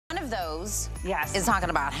those Yes. is talking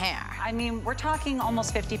about hair. I mean, we're talking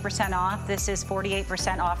almost 50% off. This is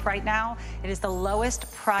 48% off right now. It is the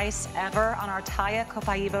lowest price ever on our Taya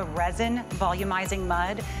Copaiba resin volumizing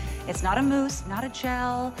mud. It's not a mousse, not a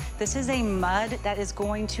gel. This is a mud that is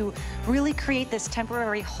going to really create this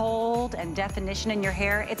temporary hold and definition in your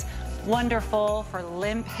hair. It's wonderful for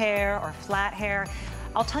limp hair or flat hair.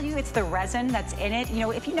 I'll tell you, it's the resin that's in it. You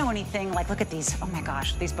know, if you know anything, like look at these, oh my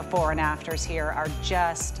gosh, these before and afters here are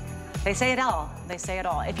just, they say it all. They say it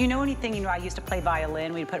all. If you know anything, you know, I used to play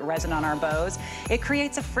violin. We'd put resin on our bows. It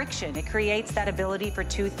creates a friction. It creates that ability for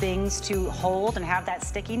two things to hold and have that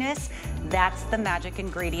stickiness. That's the magic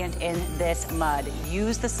ingredient in this mud.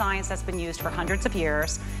 Use the science that's been used for hundreds of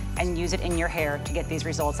years and use it in your hair to get these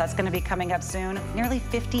results. That's gonna be coming up soon. Nearly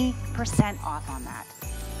 50% off on that.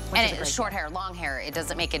 And it's short hair, long hair, it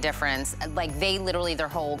doesn't make a difference. Like they literally, their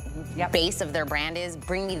whole base of their brand is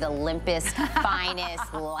bring me the limpest,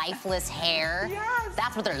 finest, lifeless hair. Yes.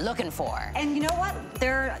 That's what they're looking for. And you know what?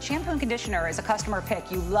 Their shampoo and conditioner is a customer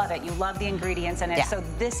pick. You love it. You love the ingredients in it. Yeah. So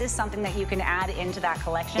this is something that you can add into that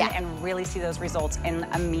collection and really see those results in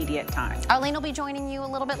immediate time. Arlene will be joining you a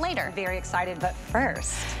little bit later. Very excited, but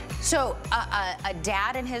first. So a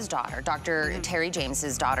dad and his daughter, Dr. Terry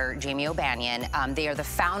James's daughter, Jamie O'Banion, they are the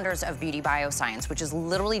founders of Beauty Bioscience, which is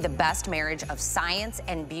literally the best marriage of science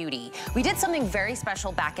and beauty. We did something very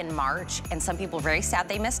special back in March, and some people were very sad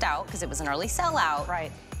they missed out because it was an early sellout.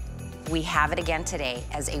 Right. We have it again today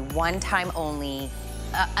as a one-time only,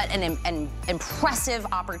 an impressive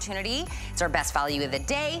opportunity. It's our best value of the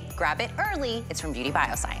day. Grab it early. It's from Beauty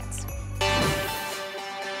Bioscience.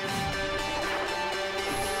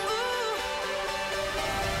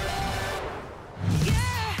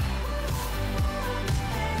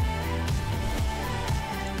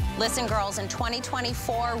 Listen, girls, in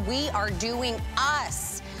 2024, we are doing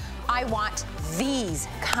us. I want these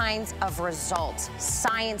kinds of results,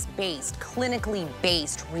 science-based, clinically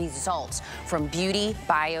based results from Beauty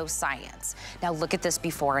Bioscience. Now look at this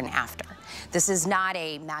before and after. This is not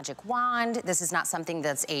a magic wand. This is not something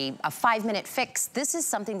that's a 5-minute fix. This is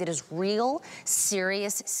something that is real,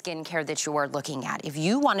 serious skincare that you are looking at. If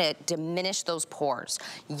you want to diminish those pores,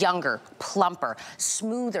 younger, plumper,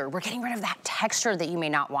 smoother, we're getting rid of that texture that you may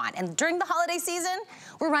not want. And during the holiday season,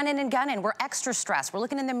 we're running and gunning. We're extra stressed. We're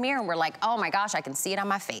looking in the mirror and we're like, oh my gosh, I can see it on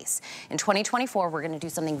my face. In 2024, we're going to do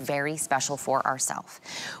something very special for ourselves.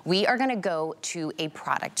 We are going to go to a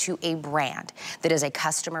product, to a brand that is a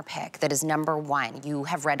customer pick, that is number one. You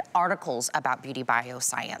have read articles about Beauty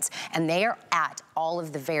Bioscience, and they are at all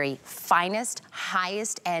of the very finest,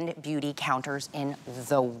 highest end beauty counters in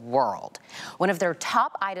the world. One of their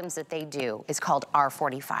top items that they do is called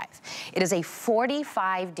R45. It is a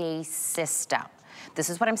 45-day system.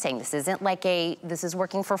 This is what I'm saying. This isn't like this is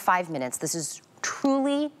working for 5 minutes. This is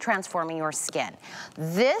truly transforming your skin.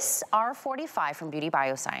 This R45 from Beauty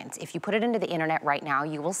Bioscience, if you put it into the internet right now,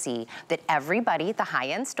 you will see that everybody at the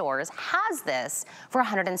high-end stores has this for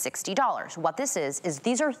 $160. What this is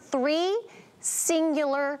these are 3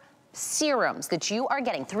 singular serums that you are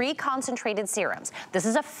getting, 3 concentrated serums. This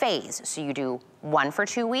is a phase, so you do 1 for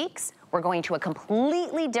 2 weeks. We're going to a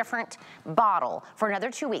completely different bottle for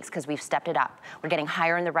another 2 weeks because we've stepped it up. We're getting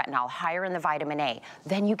higher in the retinol, higher in the vitamin A.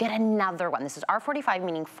 Then you get another one. This is R45,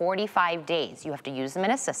 meaning 45 days. You have to use them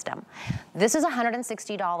in a system. This is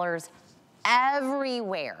 $160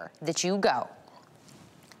 everywhere that you go.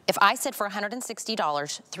 If I said for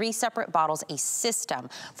 $160, 3 separate bottles, a system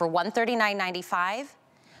for $139.95,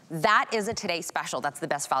 that is a today special. That's the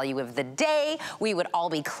best value of the day. We would all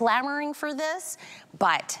be clamoring for this,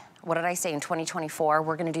 but what did I say? In 2024,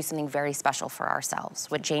 we're gonna do something very special for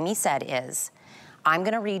ourselves. What Jamie said is, I'm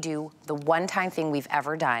gonna redo the one-time thing we've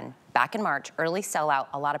ever done. Back in March, early sellout,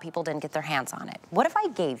 a lot of people didn't get their hands on it. What if I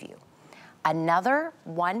gave you another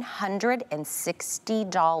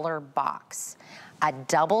 $160 box, a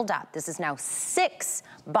doubled up? This is now 6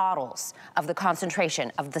 bottles of the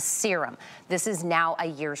concentration of the serum. This is now a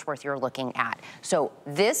year's worth you're looking at. So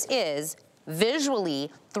this is visually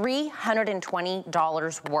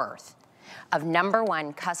 $320 worth of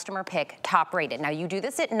 #1 customer pick, top rated. Now you do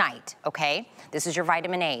this at night, okay? This is your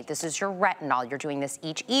vitamin A, this is your retinol. You're doing this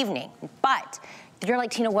each evening. But if you're like,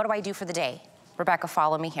 Tina, what do I do for the day? Rebecca,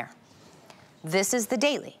 follow me here. This is the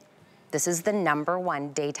daily. This is the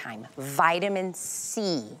 #1 daytime vitamin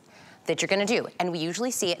C that you're gonna do. And we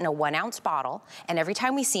usually see it in a 1-ounce bottle. And every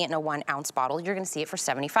time we see it in a 1-ounce bottle, you're gonna see it for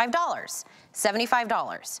 $75.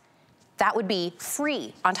 $75. That would be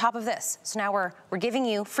free on top of this. So now we're giving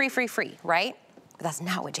you free, right? But that's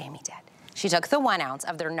not what Jamie did. She took the 1 ounce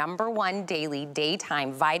of their #1 daily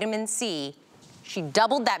daytime vitamin C She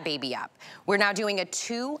doubled that baby up. We're now doing a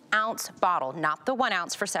 2-ounce bottle, not the 1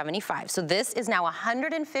 ounce for $75. So this is now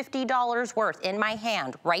 $150 worth in my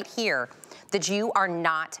hand right here that you are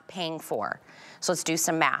not paying for. So let's do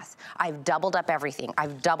some math. I've doubled up everything.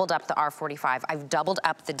 I've doubled up the R45. I've doubled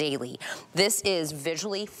up the daily. This is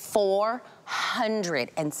visually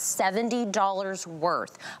 $470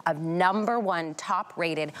 worth of #1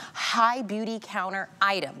 top-rated high beauty counter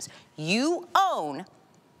items you own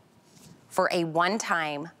for a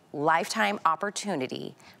one-time lifetime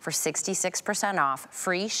opportunity for 66% off,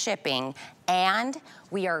 free shipping, and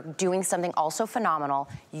we are doing something also phenomenal.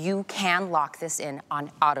 You can lock this in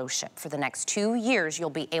on auto ship. For the next 2 years, you'll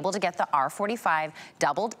be able to get the R45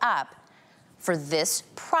 doubled up for this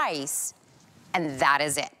price, and that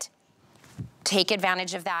is it. Take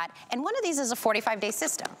advantage of that. And one of these is a 45-day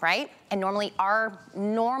system, right? And normally our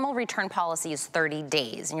normal return policy is 30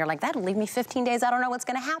 days. And you're like, that'll leave me 15 days. I don't know what's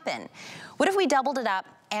gonna happen. What if we doubled it up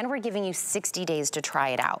and we're giving you 60 days to try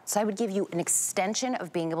it out? So I would give you an extension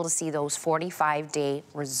of being able to see those 45-day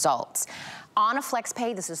results. On a flex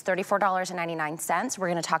pay, this is $34.99. We're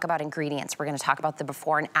gonna talk about ingredients. We're gonna talk about the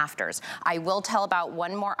before and afters. I will tell about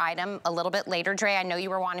one more item a little bit later, Dre. I know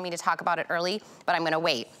you were wanting me to talk about it early, but I'm gonna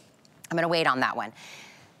wait. I'm gonna wait on that one.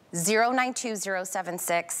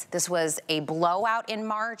 092076, this was a blowout in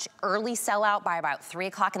March, early sellout by about 3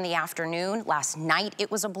 o'clock in the afternoon. Last night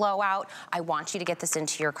it was a blowout. I want you to get this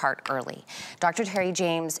into your cart early. Dr. Terry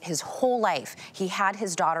James, his whole life, he had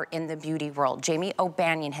his daughter in the beauty world. Jamie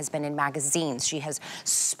O'Banion has been in magazines. She has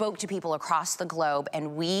spoke to people across the globe,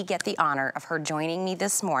 and we get the honor of her joining me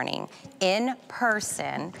this morning in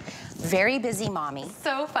person. Very busy mommy.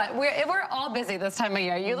 So fun. We're all busy this time of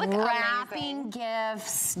year. You look wrapping amazing.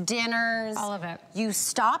 gifts, dinners. All of it. You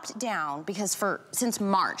stopped down because since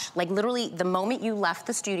March, like literally the moment you left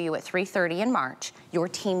the studio at 3:30 in March, your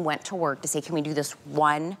team went to work to say, can we do this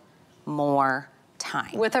one more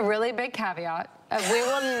time? With a really big caveat. We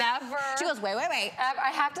will never. She goes, wait. I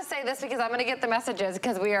have to say this because I'm going to get the messages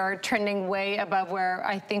because we are trending way above where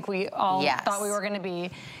I think we all thought we were going to be.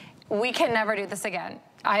 We can never do this again.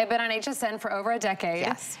 I have been on HSN for over a decade.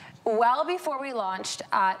 Yes. Well before we launched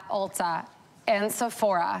at Ulta and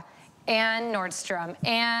Sephora and Nordstrom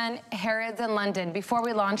and Harrods in London, before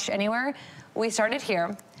we launched anywhere, we started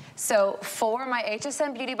here. So for my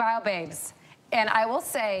HSN Beauty Bio babes, and I will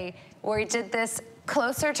say we did this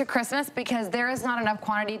closer to Christmas because there is not enough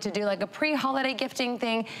quantity to do like a pre-holiday gifting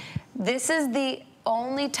thing. This is the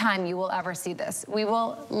only time you will ever see this. We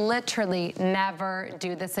will literally never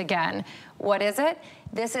do this again. What is it?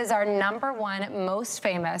 This is our #1 most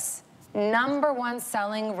famous, #1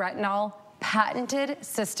 selling retinol patented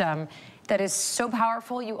system that is so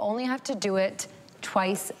powerful you only have to do it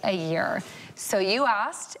twice a year. So you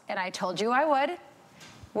asked, and I told you I would.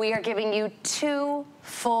 We are giving you 2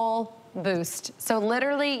 full boosts. So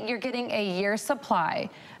literally you're getting a year's supply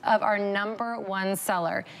of our #1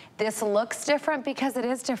 seller. This looks different because it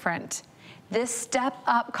is different. This step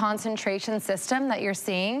up concentration system that you're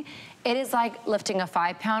seeing, it is like lifting a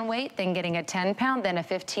 5-pound weight, then getting a 10-pound, then a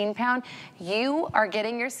 15-pound. You are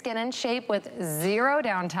getting your skin in shape with 0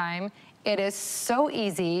 downtime. It is so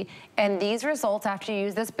easy, and these results after you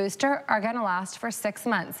use this booster are gonna last for 6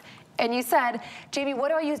 months. And you said, Jamie, what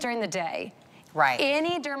do I use during the day? Right.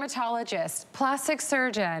 Any dermatologist, plastic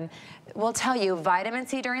surgeon will tell you vitamin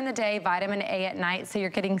C during the day, vitamin A at night, so you're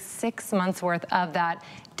getting 6 months worth of that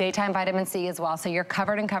daytime vitamin C as well, so you're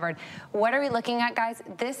covered and covered. What are we looking at, guys?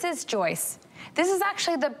 This is Joyce. This is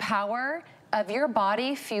actually the power of your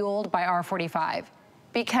body fueled by R45.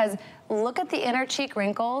 Because look at the inner cheek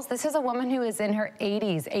wrinkles. This is a woman who is in her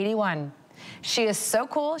 80s, 81. She is so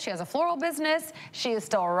cool. She has a floral business. She is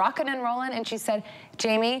still rocking and rolling, and she said,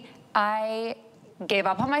 Jamie, I gave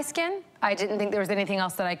up on my skin. I didn't think there was anything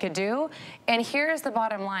else that I could do. And here's the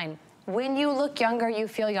bottom line. When you look younger, you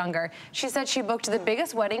feel younger. She said she booked the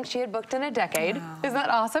biggest wedding she had booked in a decade. Wow. Isn't that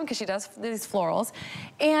awesome? Because she does these florals.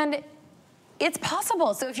 And it's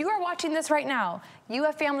possible. So if you are watching this right now, you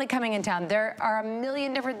have family coming in town. There are a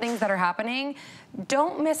million different things that are happening.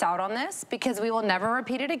 Don't miss out on this because we will never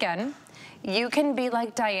repeat it again. You can be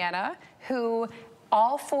like Diana, who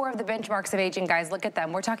all 4 of the benchmarks of aging, guys, look at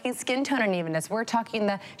them. We're talking skin tone unevenness. We're talking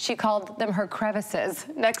she called them her crevices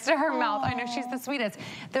next to her mouth. I know she's the sweetest.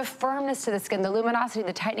 The firmness to the skin, the luminosity,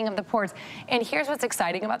 the tightening of the pores. And here's what's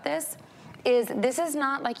exciting about this. This is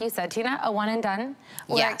not, like you said, Tina, a one and done,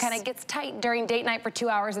 where it kind of gets tight during date night for 2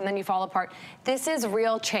 hours and then you fall apart. This is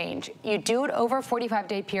real change. You do it over a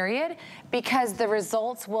 45-day period because the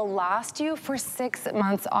results will last you for 6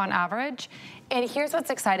 months on average. And here's what's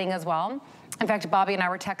exciting as well. In fact, Bobby and I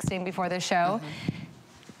were texting before the show.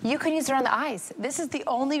 You can use it around the eyes. This is the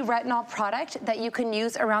only retinol product that you can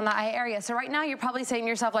use around the eye area. So right now you're probably saying to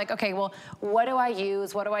yourself like, okay, well, what do I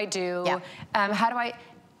use? What do I do? Yeah. How do I...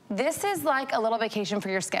 This is like a little vacation for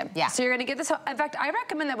your skin. Yeah. So you're gonna get this, in fact, I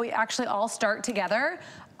recommend that we actually all start together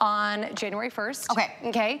on January 1st. Okay.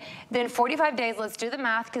 Okay. Then 45 days, let's do the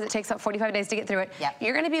math because it takes about 45 days to get through it. Yeah.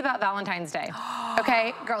 You're gonna be about Valentine's Day.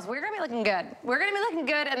 Okay, girls, we're gonna be looking good. We're gonna be looking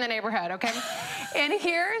good in the neighborhood, okay? And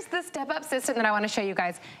here's the step-up system that I wanna show you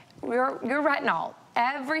guys. Your retinol.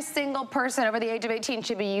 Every single person over the age of 18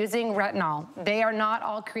 should be using retinol. They are not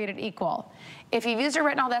all created equal. If you've used a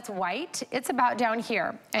retinol that's white, it's about down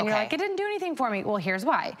here. And you're like, it didn't do anything for me. Well, here's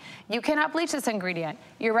why. You cannot bleach this ingredient.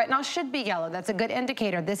 Your retinol should be yellow. That's a good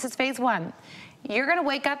indicator. This is phase 1. You're gonna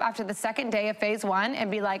wake up after the second day of phase 1 and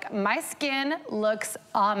be like, my skin looks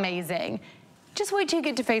amazing. Just wait till you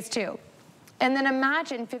get to phase 2. And then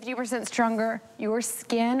imagine 50% stronger your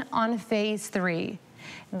skin on phase 3.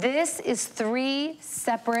 This is 3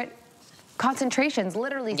 separate concentrations,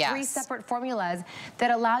 literally 3 separate formulas that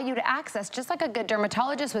allow you to access, just like a good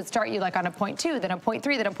dermatologist would start you like on a 0.2, then a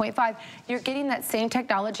 0.3, then a 0.5. You're getting that same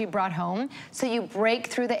technology brought home so you break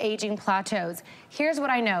through the aging plateaus. Here's what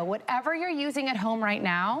I know. Whatever you're using at home right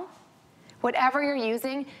now, whatever you're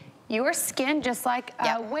using, your skin, just like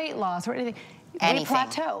weight loss or anything, we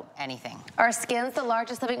plateau. Anything. Our skin's the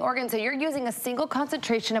largest living organ, so you're using a single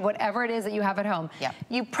concentration of whatever it is that you have at home. Yep.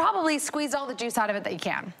 You probably squeeze all the juice out of it that you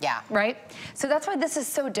can. Yeah. Right? So that's why this is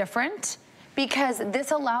so different, because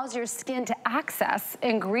this allows your skin to access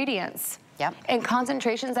ingredients and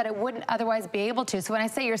concentrations that it wouldn't otherwise be able to. So when I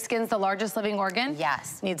say your skin's the largest living organ,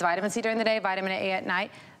 needs vitamin C during the day, vitamin A at night,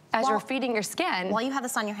 as you're feeding your skin. While you have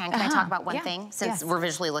this on your hand, can I talk about one thing? Since we're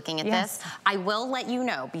visually looking at this, I will let you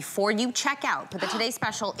know before you check out, put the Today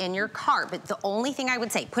Special in your cart, but the only thing I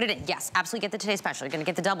would say, put it in, yes, absolutely get the Today Special. You're gonna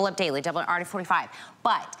get the Double Up Daily, Double Up RD45.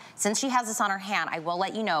 But since she has this on her hand, I will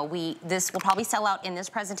let you know, this will probably sell out in this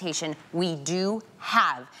presentation. We do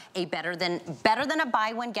have a better than a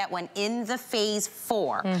buy one, get one in the phase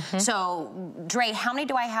 4. So, Dre, how many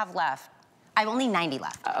do I have left? I have only 90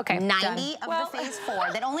 left. Okay, 90 of the phase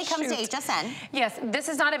 4 that only comes to HSN. Yes, this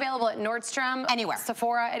is not available at Nordstrom. Anywhere.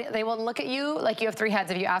 Sephora, they will look at you like you have 3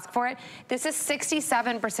 heads if you ask for it. This is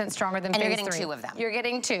 67% stronger than phase 3. And you're getting 2 of them. You're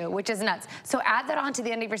getting 2, which is nuts. So add that on to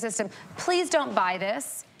the end of your system. Please don't buy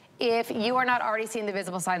this if you are not already seeing the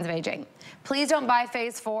visible signs of aging. Please don't buy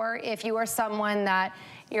phase 4 if you are someone that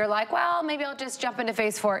you're like, well, maybe I'll just jump into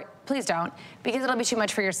phase 4. Please don't, because it'll be too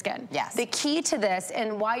much for your skin. Yes. The key to this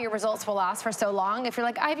and why your results will last for so long, if you're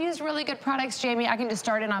like, I've used really good products, Jamie, I can just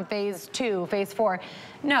start in on phase 2, phase 4.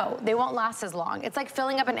 No, they won't last as long. It's like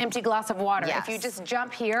filling up an empty glass of water. If you just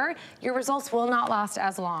jump here, your results will not last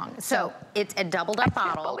as long. So it's a doubled up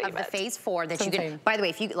bottle of the phase 4 that you can, by the way,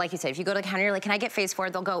 if you, like you said, if you go to the counter, you're like, can I get phase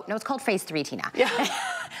 4? They'll go, no, it's called phase 3, Tina.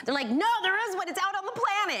 They're like, no, there is one, it's out on the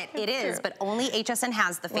planet. It is, but only HSN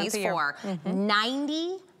has the phase 4.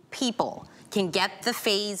 90 people can get the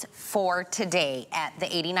phase 4 today at the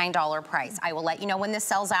 $89 price. I will let you know when this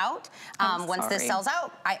sells out. Once this sells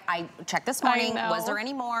out, I checked this morning, was there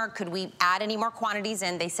any more? Could we add any more quantities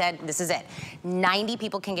in? They said, this is it. 90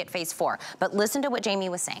 people can get phase 4. But listen to what Jamie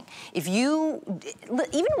was saying. If you,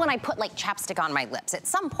 even when I put like chapstick on my lips, at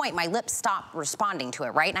some point my lips stop responding to it,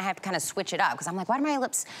 right? And I have to kind of switch it up because I'm like, why do my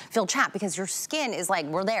lips feel chapped? Because your skin is like,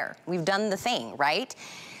 we're there. We've done the thing, right?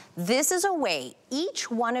 This is a way,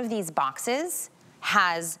 each one of these boxes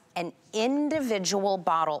has an individual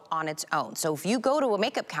bottle on its own. So if you go to a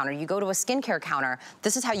makeup counter, you go to a skincare counter,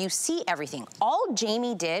 this is how you see everything. All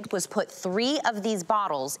Jamie did was put 3 of these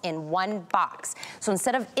bottles in one box. So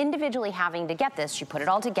instead of individually having to get this, she put it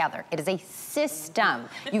all together. It is a system.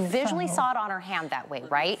 You visually saw it on her hand that way,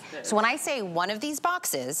 right? So when I say one of these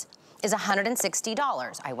boxes is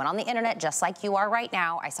 $160. I went on the internet just like you are right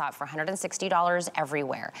now. I saw it for $160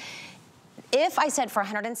 everywhere. If I said for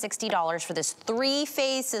 $160 for this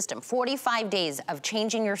 3-phase system, 45 days of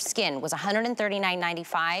changing your skin was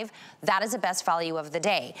 $139.95, that is the best value of the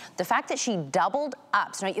day. The fact that she doubled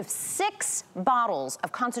up, so now you have 6 bottles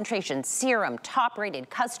of concentration, serum, top rated,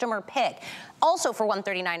 customer pick, also for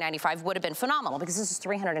 $139.95 would have been phenomenal because this is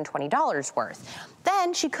 $320 worth.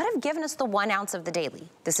 Then she could have given us the 1 ounce of the daily.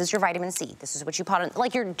 This is your vitamin C. This is what you put on,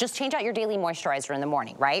 like just change out your daily moisturizer in the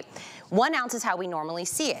morning, right? 1 ounce is how we normally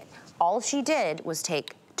see it. All she did was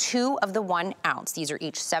take 2 of the 1 ounce. These are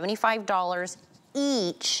each $75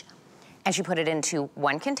 each. And she put it into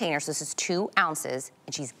 1 container. So this is 2 ounces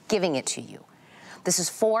and she's giving it to you. This is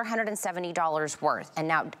 $470 worth. And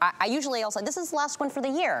now I usually also, this is the last one for the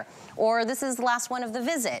year, or this is the last one of the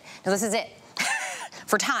visit. No, this is it.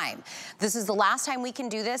 for time. This is the last time we can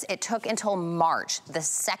do this. It took until March. The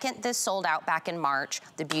second this sold out back in March,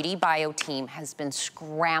 the Beauty Bio team has been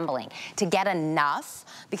scrambling to get enough,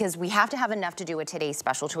 because we have to have enough to do a today's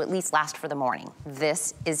special to at least last for the morning.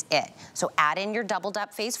 This is it. So add in your doubled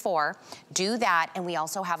up phase 4, do that, and we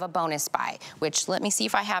also have a bonus buy, which let me see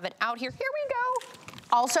if I have it out here. Here we go.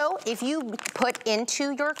 Also, if you put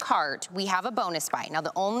into your cart, we have a bonus buy. Now,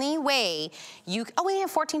 the only way you, oh, we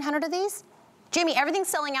have 1,400 of these? Jamie, everything's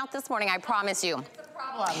selling out this morning, I promise you. It's a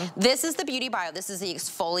problem. This is the Beauty Bio. This is the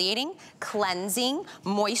exfoliating, cleansing,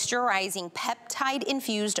 moisturizing,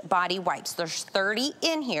 peptide-infused body wipes. There's 30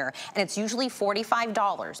 in here, and it's usually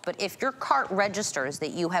 $45. But if your cart registers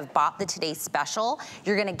that you have bought the Today Special,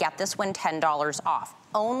 you're gonna get this one $10 off.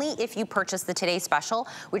 Only if you purchase the Today Special,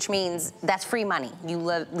 which means that's free money you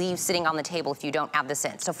leave sitting on the table if you don't add this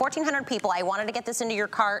in. So 1,400 people, I wanted to get this into your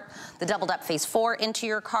cart, the doubled up phase 4 into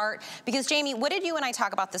your cart, because Jamie, what did you and I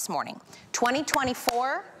talk about this morning?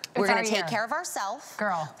 2024, we're gonna take care of ourselves.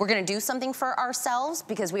 Girl. We're gonna do something for ourselves,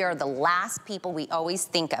 because we are the last people we always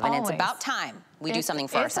think of, and it's about time we do something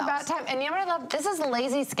for ourselves. It's about time. And you know what I love? This is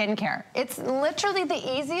lazy skincare. It's literally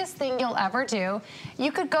the easiest thing you'll ever do.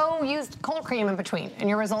 You could go use cold cream in between and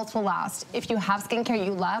your results will last. If you have skincare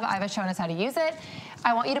you love, Iva's shown us how to use it.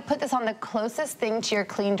 I want you to put this on the closest thing to your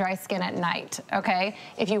clean, dry skin at night, okay?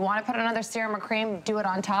 If you want to put another serum or cream, do it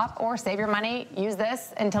on top, or save your money, use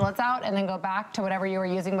this until it's out, and then go back to whatever you were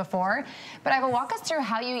using before. But Iva, walk us through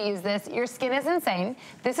how you use this. Your skin is insane.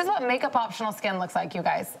 This is what makeup optional skin looks like, you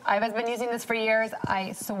guys. Iva's been using this for years.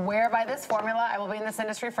 I swear by this formula. I will be in this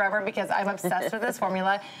industry forever because I'm obsessed with this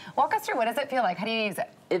formula. Walk us through, what does it feel like? How do you use it?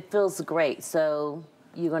 It feels great. So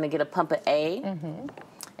you're gonna get a pump of A,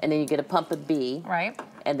 and then you get a pump of B. Right.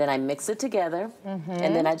 And then I mix it together,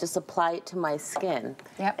 and then I just apply it to my skin.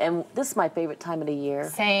 Yep. And this is my favorite time of the year.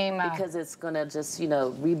 Same. Because it's gonna just, you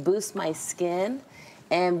know, reboost my skin.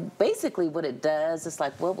 And basically what it does, it's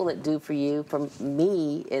like, what will it do for you? For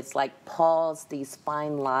me, it's like pause these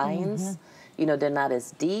fine lines. You know, they're not as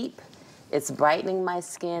deep. It's brightening my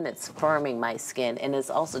skin, it's firming my skin, and it's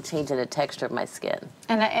also changing the texture of my skin.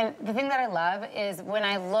 And the thing that I love is when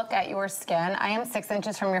I look at your skin, I am 6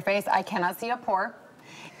 inches from your face. I cannot see a pore.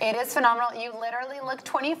 It is phenomenal. You literally look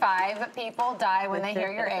 25, but people die when they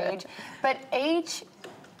hear your age. But age,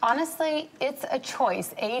 honestly, it's a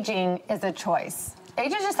choice. Aging is a choice.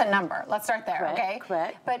 Age is just a number. Let's start there, Correct, okay?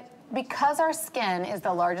 correct. But because our skin is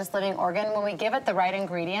the largest living organ, when we give it the right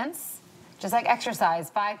ingredients, just like exercise,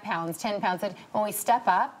 5 pounds, 10 pounds, when we step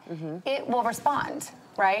up, it will respond,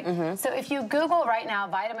 right? So if you Google right now,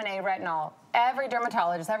 vitamin A retinol, every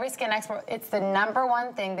dermatologist, every skin expert, it's the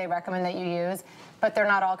 #1 thing they recommend that you use, but they're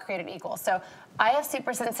not all created equal. So I have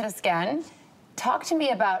super sensitive skin. Talk to me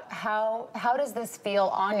about how does this feel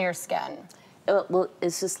on your skin? Well,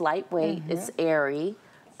 it's just lightweight, it's airy,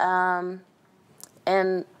 and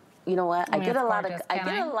you know what? I get a lot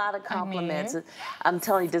of compliments. I'm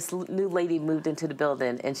telling you, this new lady moved into the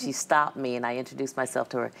building and she stopped me and I introduced myself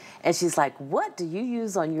to her. And she's like, "What do you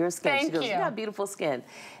use on your skin?" She goes, "You got beautiful skin."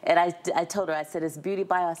 And I told her, I said, "It's Beauty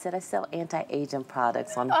Bio." I said, "I sell anti-aging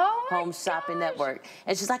products on Home Shopping Network."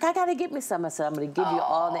 And she's like, "I gotta get me some." I said, "I'm gonna give you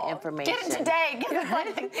all the information." Get it today. Get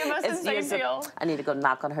the most insane deal. I need to go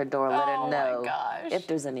knock on her door and let her know my gosh. if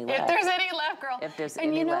there's any left. If there's any left, girl. If there's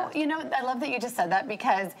and any left. You know, I love that you just said that,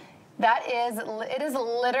 because it is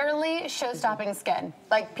literally show-stopping skin.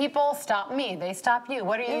 Like, people stop me, they stop you.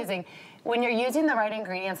 What are you using? When you're using the right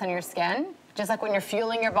ingredients on your skin, just like when you're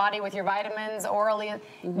fueling your body with your vitamins orally,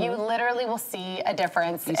 you literally will see a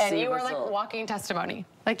difference. And you are like walking testimony.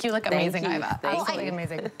 Like, you look amazing, Iva. Absolutely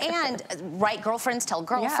amazing. And right, girlfriends tell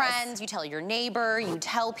girlfriends, you tell your neighbor, you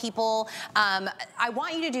tell people. I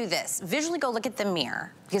want you to do this. Visually go look at the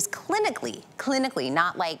mirror, because clinically,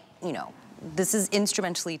 not like, you know, this is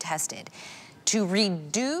instrumentally tested, to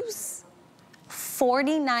reduce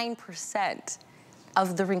 49%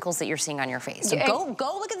 of the wrinkles that you're seeing on your face. So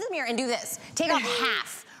go look at the mirror and do this. Take off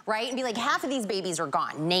half, right? And be like, half of these babies are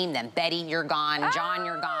gone. Name them. Betty, you're gone. John,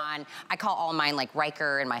 you're gone. I call all mine like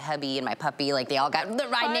Riker and my hubby and my puppy. Like, they all got,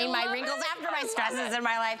 I named my wrinkles after my stresses in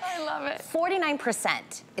my life. I love it.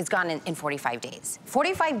 49% is gone in 45 days.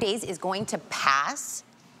 45 days is going to pass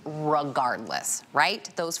regardless, right?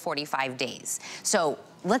 Those 45 days. So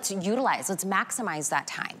let's maximize that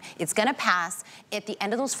time. It's gonna pass at the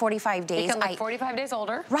end of those 45 days. You can look 45 days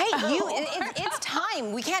older. Right, it's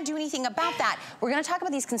time. We can't do anything about that. We're gonna talk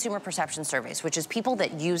about these consumer perception surveys, which is people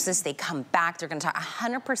that use this, they come back, they're gonna talk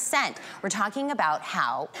 100%. We're talking about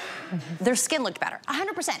how their skin looked better.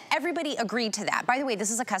 100%, everybody agreed to that. By the way,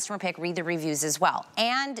 this is a customer pick, read the reviews as well.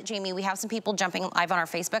 And Jamie, we have some people jumping live on our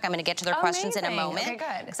Facebook. I'm gonna get to their questions in a moment. Okay,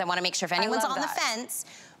 good. Because I wanna make sure if anyone's on the fence,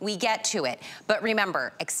 we get to it. But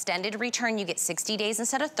remember, extended return, you get 60 days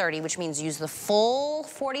instead of 30, which means use the full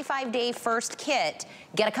 45-day first kit,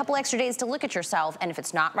 get a couple extra days to look at yourself, and if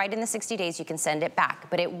it's not right in the 60 days, you can send it back.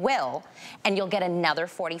 But it will, and you'll get another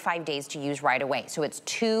 45 days to use right away. So it's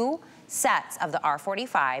 2 sets of the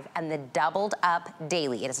R45 and the doubled up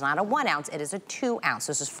daily. It is not a 1 ounce, it is a 2 ounce.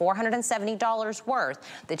 This is $470 worth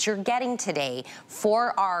that you're getting today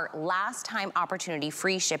for our last time opportunity,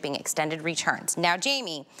 free shipping, extended returns. Now,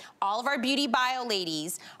 Jamie, all of our Beauty Bio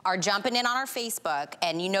ladies are jumping in on our Facebook,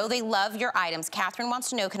 and you know they love your items. Catherine wants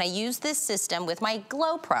to know, can I use this system with my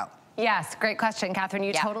Glow Pro? Yes, great question, Catherine.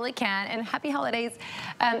 You totally can, and happy holidays.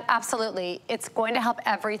 Absolutely, it's going to help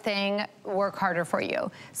everything work harder for you.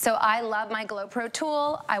 So I love my Glow Pro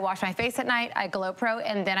tool. I wash my face at night, I Glow Pro,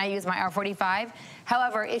 and then I use my R45.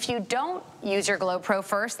 However, if you don't use your Glow Pro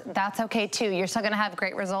first, that's okay too. You're still gonna have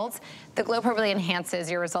great results. The Glow Pro really enhances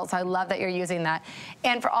your results. I love that you're using that.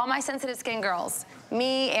 And for all my sensitive skin girls,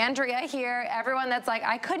 me, Andrea here, everyone that's like,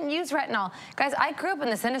 I couldn't use retinol. Guys, I grew up in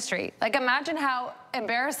this industry. Like, imagine how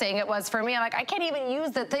embarrassing it was for me. I'm like, I can't even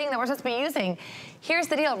use the thing that we're supposed to be using. Here's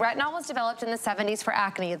the deal. Retinol was developed in the 70s for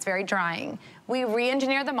acne. It's very drying. We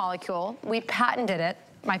re-engineered the molecule. We patented it.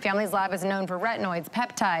 My family's lab is known for retinoids,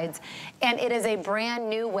 peptides, and it is a brand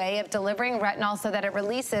new way of delivering retinol so that it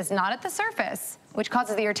releases not at the surface, which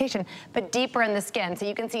causes the irritation, but deeper in the skin. So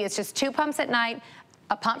you can see it's just 2 pumps at night,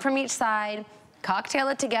 a pump from each side, cocktail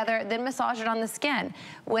it together, then massage it on the skin.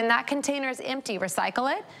 When that container is empty,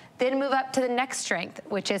 recycle it, then move up to the next strength,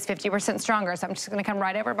 which is 50% stronger. So I'm just gonna come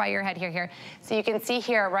right over by your head here. So you can see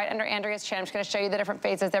here, right under Andrea's chin, I'm just gonna show you the different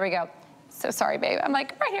phases. There we go. So sorry, babe. I'm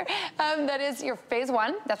like, right here. That is your phase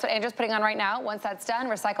 1. That's what Andrew's putting on right now. Once that's done,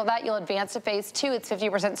 recycle that. You'll advance to phase 2. It's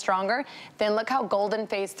 50% stronger. Then look how golden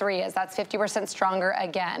phase 3 is. That's 50% stronger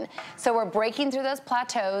again. So we're breaking through those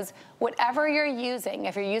plateaus. Whatever you're using,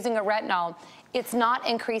 if you're using a retinol, it's not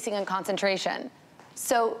increasing in concentration.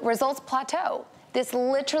 So results plateau. This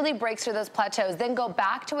literally breaks through those plateaus. Then go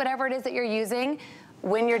back to whatever it is that you're using.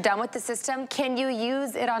 When you're done with the system, can you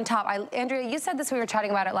use it on top? Andrea, you said this, we were chatting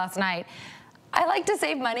about it last night. I like to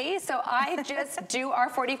save money, so I just do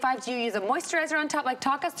R45. Do you use a moisturizer on top? Like,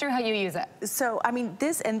 talk us through how you use it. So, I mean,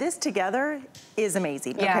 this together is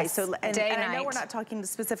amazing. Yes. Okay, so, and I know we're not talking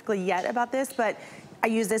specifically yet about this, but I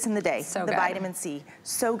use this in the day, so the vitamin C,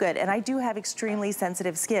 so good. And I do have extremely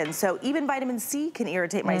sensitive skin, so even vitamin C can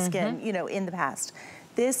irritate my skin, you know, in the past.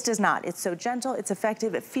 This does not. It's so gentle, it's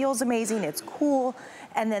effective, it feels amazing, it's cool.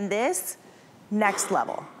 And then this, next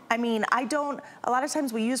level. I mean, a lot of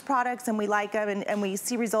times we use products and we like them and we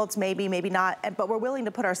see results, maybe not, but we're willing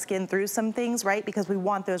to put our skin through some things, right? Because we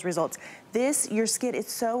want those results. This, your skin,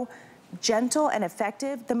 it's so gentle and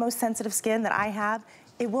effective. The most sensitive skin that I have,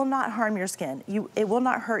 it will not harm your skin. It will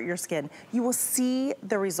not hurt your skin. You will see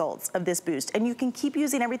the results of this boost, and you can keep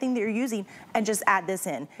using everything that you're using and just add this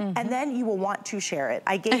in. And then you will want to share it.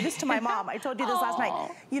 I gave this to my mom. I told you this last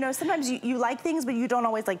night. You know, sometimes you like things, but you don't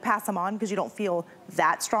always like pass them on because you don't feel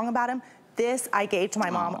that strong about them. This I gave to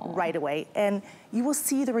my mom right away, and you will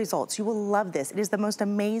see the results. You will love this. It is the most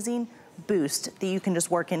amazing boost that you can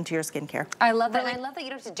just work into your skincare. I love that. I love that you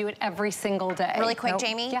don't have to do it every single day. Really quick,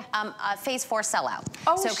 Jamie. Phase 4 sellout.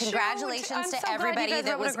 Oh, so congratulations to everybody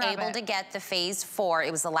that was able to get the phase 4.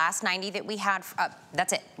 It was the last 90 that we had.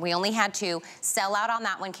 That's it. We only had to sell out on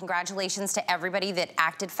that one. Congratulations to everybody that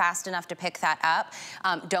acted fast enough to pick that up.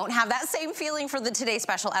 Don't have that same feeling for the Today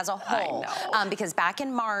Special as a whole. I know. Because back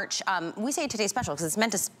in March, we say Today Special because it's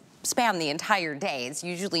meant to span the entire day. It's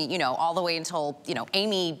usually, you know, all the way until, you know,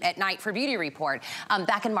 Amy at night for Beauty Report.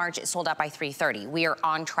 Back in March, it sold out by 3:30. We are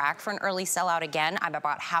on track for an early sellout again. I'm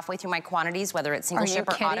about halfway through my quantities, whether it's single ship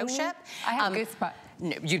or auto ship. I have goosebumps.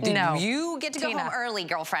 No, you did. No. You get to go home early,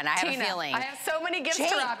 girlfriend. I have a feeling. I have so many gifts to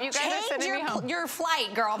wrap. You guys are sending me home. Your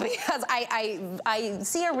flight, girl, because I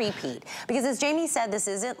see a repeat. Because as Jamie said, this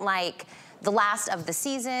isn't like the last of the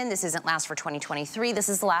season. This isn't last for 2023. This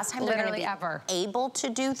is the last time they're going to be able to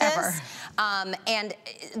do this. And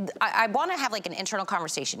I want to have like an internal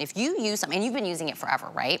conversation. If you use something, and you've been using it forever,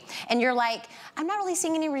 right? And you're like, I'm not really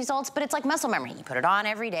seeing any results, but it's like muscle memory. You put it on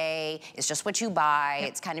every day. It's just what you buy.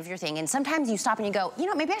 It's kind of your thing. And sometimes you stop and you go, go, you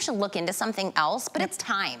know, maybe I should look into something else, but it's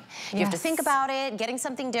time. You have to think about it, getting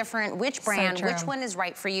something different, which brand, which one is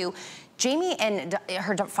right for you. Jamie and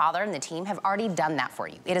her father and the team have already done that for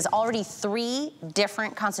you. It is already 3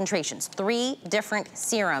 different concentrations, 3 different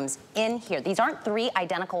serums in here. These aren't 3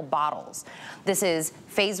 identical bottles. This is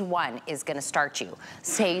phase 1 is gonna start you.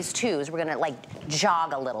 Phase 2 is we're gonna like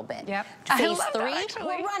jog a little bit. Yep. Phase 3,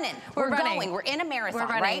 we're running. We're going. We're in a marathon,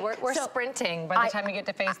 right? We're so sprinting by the time we get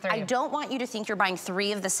to phase 3. I don't want you to think you're buying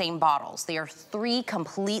 3 of the same bottles. They are 3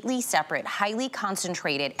 completely separate, highly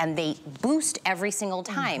concentrated, and they boost every single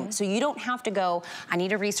time. So you don't have to go, I need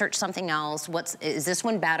to research something else. Is this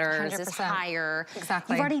one better? 100%. Is this higher?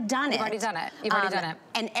 Exactly. You've already done it. You've already done it. You've already done it.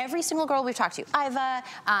 And every single girl we've talked to,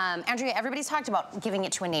 Andrea, everybody's talked about giving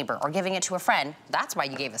it to a neighbor or giving it to a friend. That's why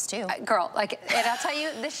you gave us 2. Girl, like, and I'll tell you,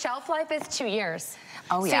 the shelf life is 2 years.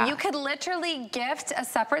 Oh, yeah. So you could literally gift a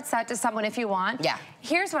separate set to someone if you want. Yeah.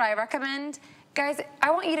 Here's what I recommend. Guys,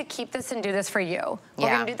 I want you to keep this and do this for you. We're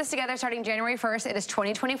gonna do this together starting January 1st. It is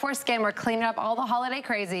 2024 skin. We're cleaning up all the holiday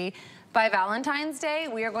crazy. By Valentine's Day,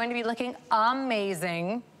 we are going to be looking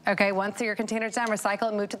amazing. Okay, once your container's done,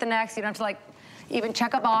 recycle it, move to the next. You don't have to like even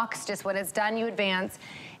check a box, just when it's done, you advance.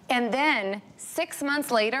 And then 6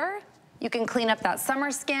 months later, you can clean up that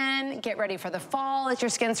summer skin, get ready for the fall as your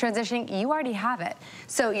skin's transitioning. You already have it.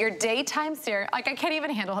 So your daytime serum, like I can't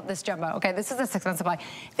even handle this jumbo, okay? This is a 6-month supply.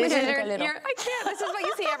 This is I can't, this is what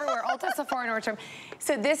you see everywhere, Ulta, Sephora, Nordstrom.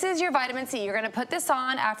 So this is your vitamin C. You're gonna put this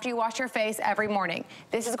on after you wash your face every morning.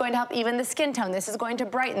 This is going to help even the skin tone. This is going to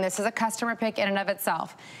brighten. This is a customer pick in and of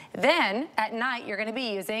itself. Then at night, you're gonna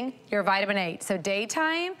be using your vitamin A. So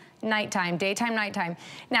daytime, nighttime, daytime, nighttime.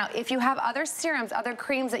 Now, if you have other serums, other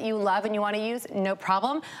creams that you love and you want to use, no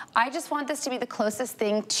problem. I just want this to be the closest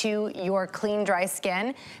thing to your clean, dry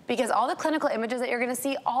skin, because all the clinical images that you're going to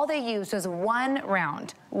see, all they used was 1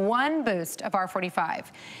 round, 1 boost of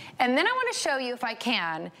R45. And then I want to show you, if I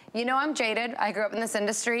can, you know I'm jaded, I grew up in this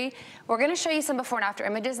industry. We're going to show you some before and after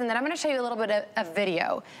images, and then I'm going to show you a little bit of a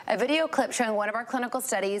video clip showing one of our clinical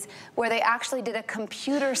studies where they actually did a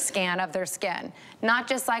computer scan of their skin, not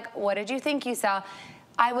just like, what did you think you saw?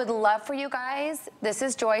 I would love for you guys, this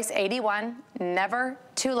is Joyce, 81, never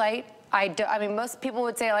too late. I mean, most people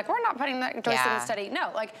would say like, we're not putting that Joyce in the study.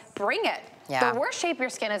 No, like bring it. The worse shape your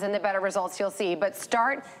skin is in, the better results you'll see. But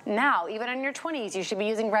start now, even in your 20s, you should be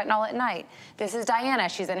using retinol at night. This is Diana,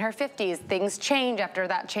 she's in her 50s. Things change after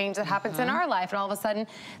that change that happens in our life. And all of a sudden,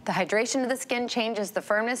 the hydration of the skin changes, the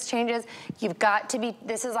firmness changes. You've got to be,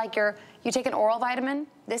 this is like you take an oral vitamin,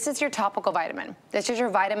 this is your topical vitamin. This is your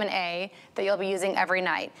vitamin A that you'll be using every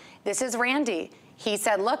night. This is Randy. He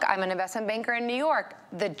said, look, I'm an investment banker in New York.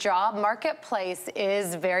 The job marketplace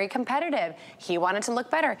is very competitive. He wanted to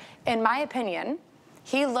look better. In my opinion,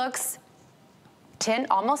 he looks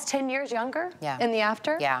almost 10 years younger in the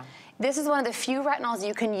after. This is one of the few retinols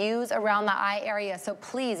you can use around the eye area. So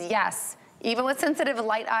please, yes, even with sensitive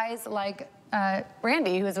light eyes like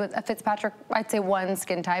Randy, who is with a Fitzpatrick, I'd say 1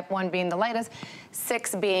 skin type, 1 being the lightest,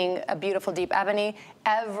 6 being a beautiful deep ebony.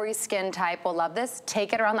 Every skin type will love this.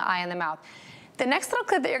 Take it around the eye and the mouth. The next little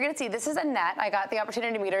clip that you're gonna see, this is Annette. I got the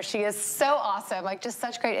opportunity to meet her. She is so awesome, like just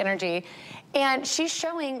such great energy. And she's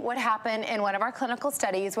showing what happened in one of our clinical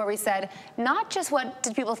studies where we said, not just what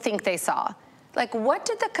did people think they saw, like what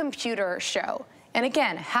did the computer show? And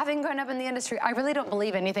again, having grown up in the industry, I really don't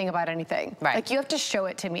believe anything about anything. Like you have to show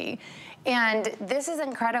it to me. And this is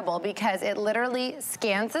incredible because it literally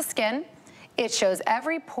scans the skin. It shows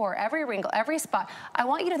every pore, every wrinkle, every spot. I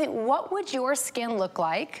want you to think, what would your skin look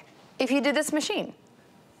like if you did this machine?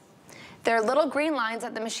 There are little green lines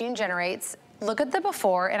that the machine generates. Look at the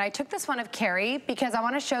before, and I took this one of Carrie because I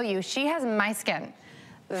want to show you, she has my skin.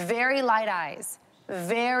 Very light eyes,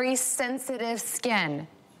 very sensitive skin.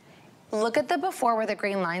 Look at the before where the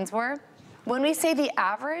green lines were. When we say the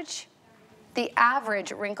average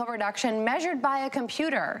wrinkle reduction measured by a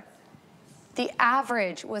computer, the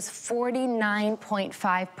average was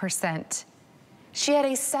 49.5%. She had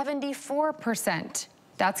a 74%.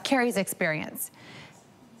 That's Carrie's experience.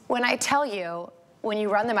 When I tell you, when you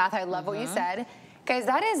run the math, I love what you said. Guys,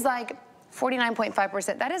 that is like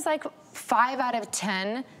 49.5%. That is like 5 out of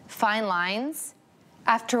 10 fine lines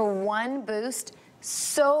after 1 boost,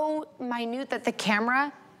 so minute that the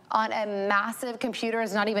camera on a massive computer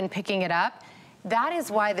is not even picking it up. That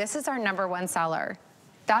is why this is our #1 seller.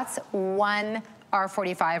 That's 1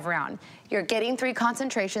 R45 round. You're getting 3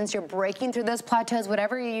 concentrations, you're breaking through those plateaus,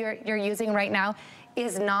 whatever you're using right now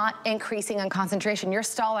is not increasing in concentration. You're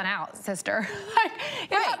stalling out, sister.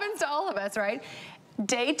 It happens to all of us, right?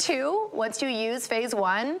 Day 2, once you use phase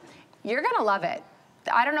 1, you're gonna love it.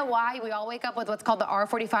 I don't know why we all wake up with what's called the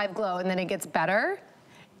R45 glow, and then it gets better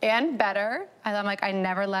and better. And I'm like, I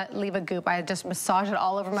never leave a goop. I just massage it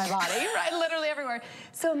all over my body, right? Literally everywhere.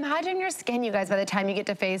 So imagine your skin, you guys, by the time you get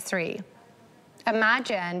to phase 3.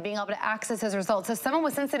 Imagine being able to access those results. So someone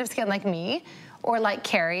with sensitive skin like me, or like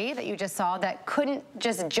Carrie that you just saw, that couldn't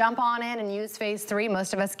just jump on in and use phase 3.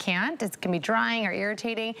 Most of us can't. It can be drying or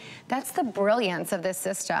irritating. That's the brilliance of this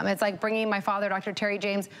system. It's like bringing my father, Dr. Terry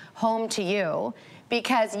James, home to you,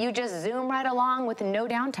 because you just zoom right along with no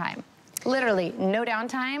downtime. Literally no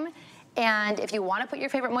downtime. And if you want to put your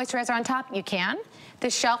favorite moisturizer on top, you can. The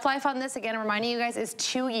shelf life on this, again, reminding you guys, is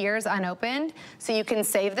 2 years unopened, so you can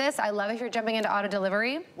save this. I love if you're jumping into auto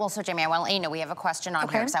delivery. Well, so Jamie, I want to let you know we have a question on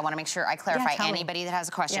here, because I want to make sure I clarify anybody that has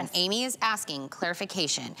a question. Yes. Amy is asking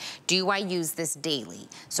clarification. Do I use this daily?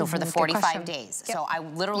 So for the 45 days. Yep. So I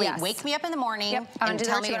literally wake me up in the morning and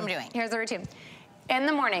tell me what I'm doing. Here's the routine. In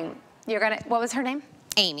the morning, you're gonna, what was her name?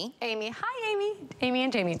 Amy. Amy. Hi, Amy. Amy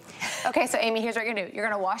and Jamie. Okay, so Amy, here's what you're gonna do. You're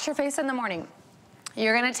gonna wash your face in the morning.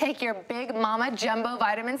 You're gonna take your Big Mama Jumbo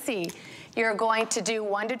Vitamin C. You're going to do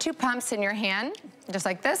 1 to 2 pumps in your hand, just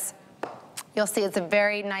like this. You'll see it's a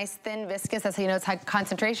very nice, thin, viscous. That's how you know it's high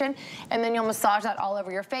concentration. And then you'll massage that all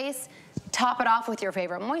over your face. Top it off with your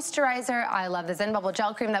favorite moisturizer. I love the Zen Bubble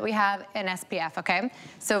Gel Cream that we have, and SPF, okay?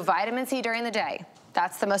 So vitamin C during the day.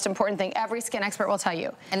 That's the most important thing. Every skin expert will tell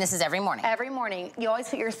you. And this is every morning? Every morning. You always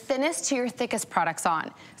put your thinnest to your thickest products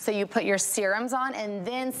on. So you put your serums on and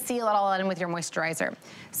then seal it all in with your moisturizer.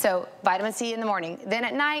 So vitamin C in the morning. Then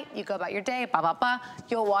at night, you go about your day, blah, blah, blah.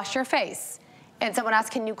 You'll wash your face. And someone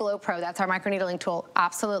asked, can you Glow Pro? That's our microneedling tool.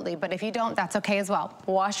 Absolutely. But if you don't, that's okay as well.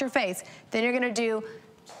 Wash your face. Then you're gonna do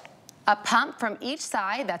a pump from each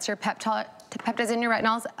side. That's your peptides and your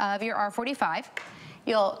retinols of your R45.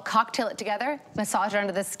 You'll cocktail it together, massage it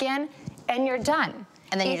under the skin, and you're done.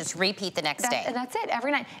 And then you just repeat the next day. And that's it,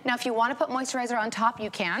 every night. Now, if you want to put moisturizer on top, you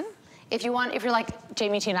can. If you're like,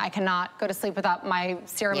 Jamie, Tina, I cannot go to sleep without my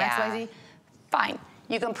serum XYZ, fine.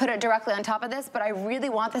 You can put it directly on top of this, but I really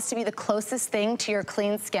want this to be the closest thing to your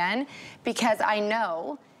clean skin, because I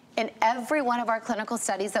know in every one of our clinical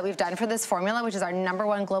studies that we've done for this formula, which is our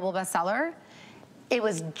 #1 global bestseller, it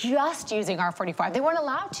was just using R45. They weren't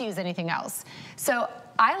allowed to use anything else. So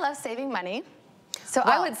I love saving money. So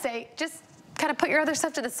I would say just kind of put your other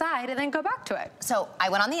stuff to the side and then go back to it. So I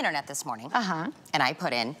went on the internet this morning and I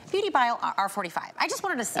put in Beauty Bio R45. I just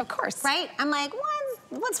wanted to see. Of course. Right? I'm like,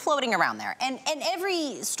 what's floating around there? And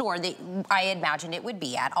every store that I imagined it would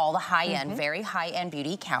be at, all the high-end, very high-end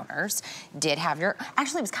beauty counters did have your,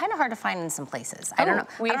 actually it was kind of hard to find in some places. I don't know.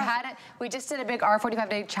 We just did a big R45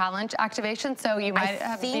 day challenge activation, so you might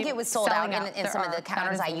have I think it was sold out in some of the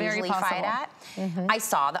counters I usually find at. I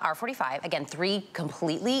saw the R45, again, 3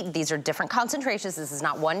 completely, these are different concentrations. This is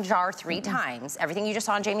not 1 jar 3 times. Everything you just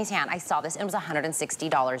saw in Jamie's hand, I saw this, and it was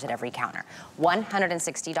 $160 at every counter.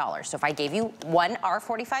 $160. So if I gave you 1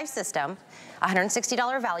 R45 system,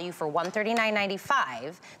 $160 value for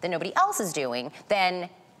 $139.95 that nobody else is doing, then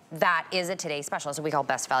that is a today special. So we call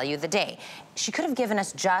best value of the day. She could have given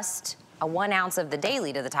us just a 1 ounce of the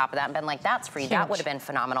daily to the top of that and been like, that's free. Huge. That would have been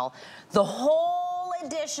phenomenal. The whole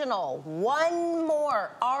additional 1 more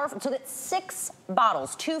so that's 6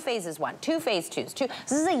 bottles, 2 phases 1, 2 phase 2s, 2.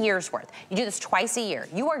 This is a year's worth. You do this twice a year.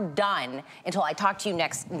 You are done until I talk to you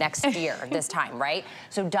next year, this time, right?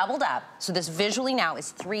 So doubled up. So this visually now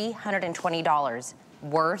is $320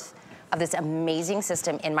 worth of this amazing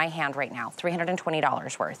system in my hand right now,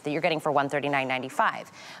 $320 worth that you're getting for $139.95.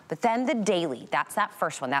 But then the daily, that's that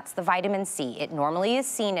first one, that's the vitamin C. It normally is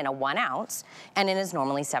seen in a 1 ounce, and it is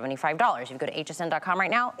normally $75. If you go to hsn.com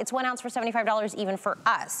right now, it's 1 ounce for $75 even for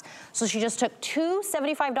us. So she just took 2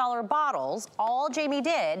 $75 bottles. All Jamie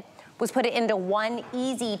did was put it into 1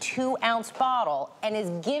 easy 2 ounce bottle and is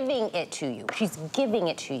giving it to you. She's giving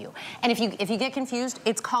it to you. And if you get confused,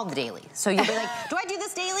 it's called the daily. So you'll be like, do I do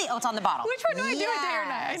this daily? Oh, it's on the bottle. Which one do I do it day or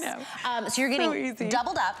night? I know. So you're getting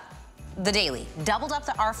doubled up the daily, doubled up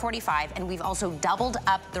the R45, and we've also doubled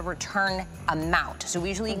up the return amount. So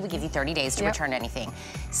usually we give you 30 days to return anything.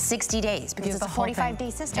 60 days, because it's a 45-day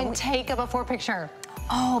system. And take a before picture.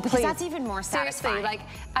 Oh, because that's even more satisfying. Seriously,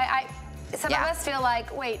 like, some of us feel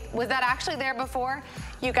like, wait, was that actually there before?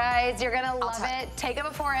 You guys, you're gonna love it. Take a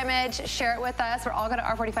before image, share it with us. We're all gonna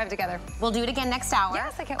R45 together. We'll do it again next hour.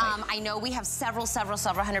 Yes, I can't wait. I know we have several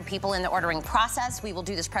hundred people in the ordering process. We will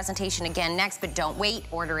do this presentation again next, but don't wait,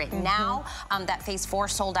 order it now. That phase 4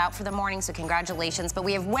 sold out for the morning, so congratulations. But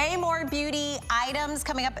we have way more beauty items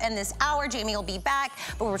coming up in this hour. Jamie will be back,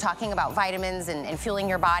 but we're talking about vitamins and fueling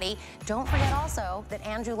your body. Don't forget also that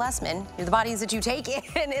Andrew Lessman, The Bodies That You Take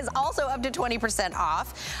In, is also up up to 20%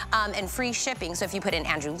 off and free shipping. So if you put in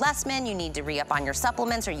Andrew Lessman, you need to re-up on your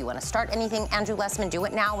supplements, or you want to start anything Andrew Lessman, do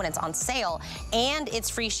it now when it's on sale, and it's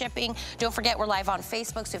free shipping. Don't forget, we're live on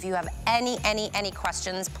Facebook, so if you have any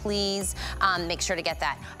questions, please make sure to get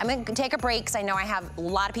that. I'm going to take a break because I know I have a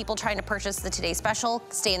lot of people trying to purchase the Today Special.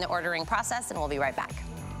 Stay in the ordering process, and we'll be right back.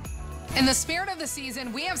 In the spirit of the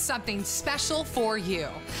season, we have something special for you.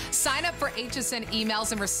 Sign up for HSN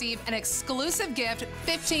emails and receive an exclusive gift,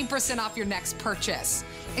 15% off your next purchase.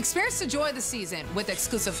 Experience the joy of the season with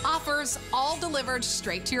exclusive offers, all delivered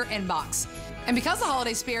straight to your inbox. And because the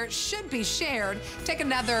holiday spirit should be shared, take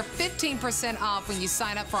another 15% off when you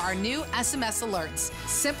sign up for our new SMS alerts.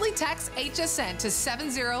 Simply text HSN to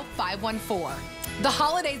 70514. The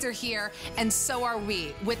holidays are here, and so are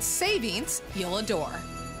we, with savings you'll adore.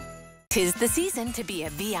 'Tis the season to be a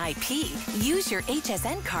VIP. Use your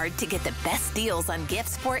HSN card to get the best deals on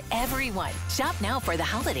gifts for everyone. Shop now for the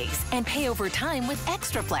holidays and pay over time with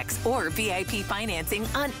Extra Flex or VIP financing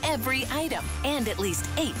on every item. And at least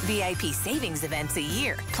 8 VIP savings events a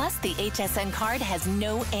year. Plus, the HSN card has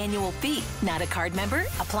no annual fee. Not a card member?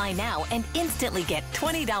 Apply now and instantly get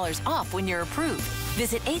 $20 off when you're approved.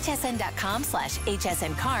 Visit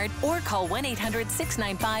hsn.com/HSN card or call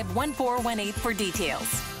 1-800-695-1418 for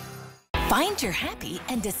details. Find your happy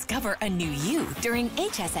and discover a new you during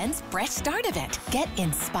HSN's Fresh Start event. Get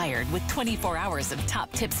inspired with 24 hours of top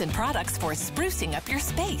tips and products for sprucing up your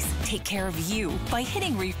space. Take care of you by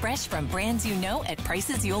hitting refresh from brands you know at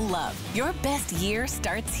prices you'll love. Your best year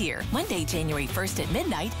starts here. Monday, January 1st at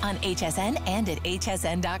midnight on HSN and at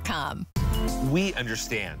hsn.com. We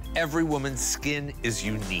understand every woman's skin is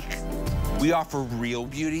unique. We offer real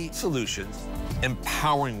beauty solutions,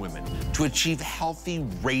 empowering women to achieve healthy,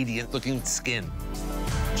 radiant-looking skin.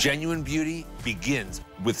 Genuine beauty begins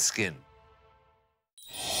with skin.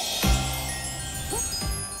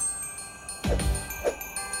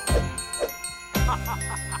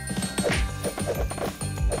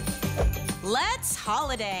 Let's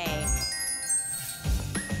holiday.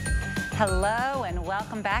 Hello and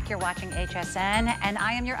welcome back. You're watching HSN, and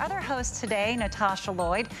I am your other host today, Natasha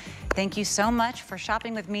Lloyd. Thank you so much for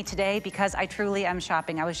shopping with me today, because I truly am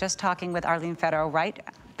shopping. I was just talking with Arlene Fedro right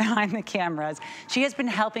behind the cameras. She has been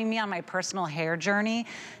helping me on my personal hair journey.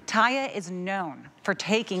 Taya is known for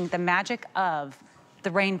taking the magic of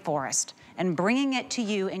the rainforest and bringing it to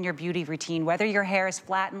you in your beauty routine, whether your hair is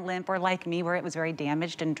flat and limp or like me, where it was very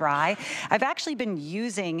damaged and dry. I've actually been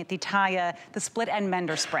using the Taya, the Split End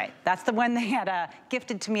Mender Spray. That's the one they had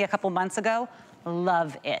gifted to me a couple months ago.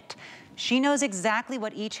 Love it. She knows exactly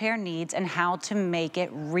what each hair needs and how to make it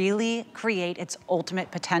really create its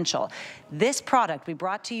ultimate potential. This product we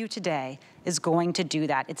brought to you today is going to do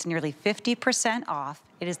that. It's nearly 50% off.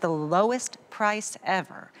 It is the lowest price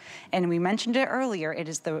ever. And we mentioned it earlier, it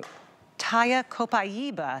is the Taya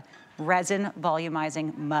Copaiba Resin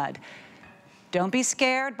Volumizing Mud. Don't be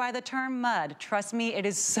scared by the term mud. Trust me, it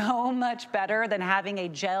is so much better than having a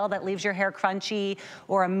gel that leaves your hair crunchy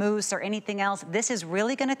or a mousse or anything else. This is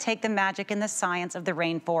really gonna take the magic and the science of the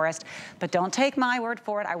rainforest. But don't take my word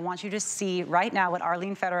for it. I want you to see right now what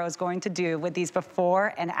Arlene Fedro is going to do with these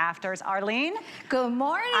before and afters. Arlene? Good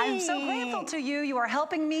morning. I'm so grateful to you. You are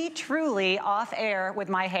helping me truly off air with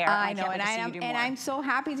my hair. I know, and I'm so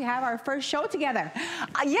happy to have our first show together.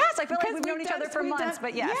 Yes, I feel like we've known each other for months,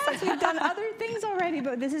 but yes. Yes, we've done other things already,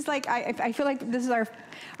 but this is like, I feel like this is our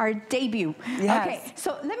debut. Yes. Okay,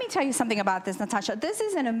 so let me tell you something about this, Natasha. This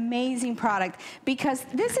is an amazing product because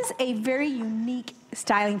this is a very unique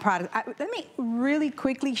styling product. Let me really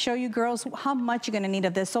quickly show you girls how much you're gonna need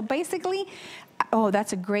of this. So basically, oh,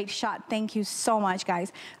 that's a great shot. Thank you so much,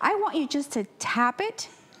 guys. I want you just to tap it,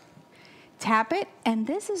 and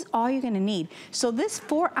this is all you're gonna need. So this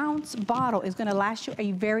 4-ounce bottle is gonna last you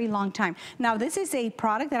a very long time. Now, this is a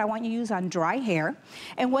product that I want you to use on dry hair.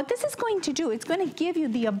 And what this is going to do, it's gonna give you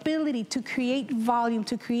the ability to create volume,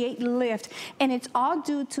 to create lift, and it's all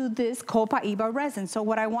due to this Copaiba resin. So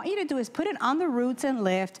what I want you to do is put it on the roots and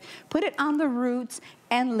lift, put it on the roots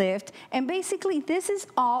and lift, and basically this is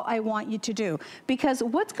all I want you to do, because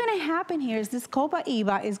what's gonna happen here is this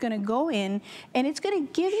Copaiba is gonna go in and it's gonna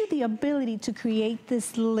give you the ability to create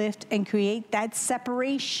this lift and create that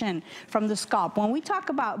separation from the scalp. When we talk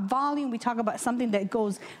about volume, we talk about something that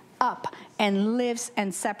goes up and lifts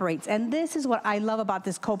and separates, and this is what I love about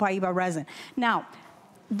this Copaiba resin. Now,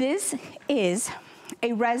 this is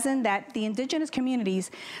a resin that the indigenous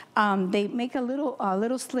communities, they make a little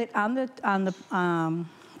slit on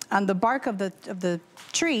the bark of the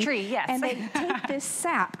tree. Yes. And they take this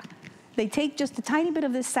sap. They take just a tiny bit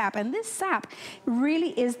of this sap, and this sap really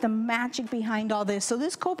is the magic behind all this. So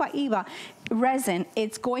this Copaiba, resin.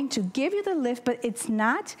 It's going to give you the lift, but it's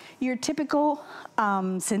not your typical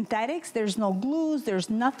synthetics. There's no glues. There's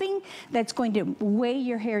nothing that's going to weigh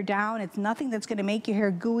your hair down. It's nothing that's going to make your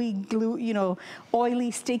hair gooey, you know,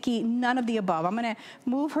 oily, sticky, none of the above. I'm going to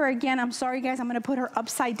move her again. I'm sorry, guys. I'm going to put her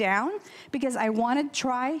upside down because I want to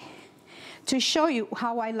try to show you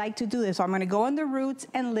how I like to do this. So I'm gonna go in the roots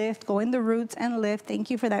and lift, go in the roots and lift. Thank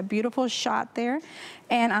you for that beautiful shot there.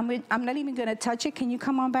 And I'm not even gonna touch it. Can you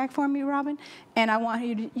come on back for me, Robin? And I want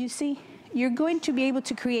you to, you see, you're going to be able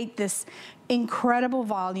to create this incredible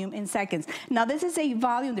volume in seconds. Now this is a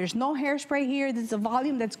volume, there's no hairspray here. This is a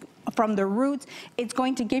volume that's from the roots. It's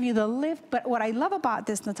going to give you the lift, but what I love about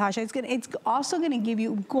this, Natasha, it's also gonna give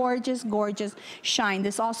you gorgeous, gorgeous shine.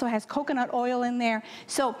 This also has coconut oil in there.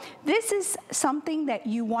 So this is something that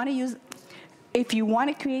you wanna use if you want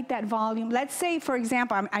to create that volume. Let's say, for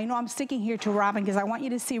example, I know I'm sticking here to Robin because I want you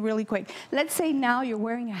to see really quick. Let's say now you're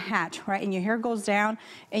wearing a hat, right, and your hair goes down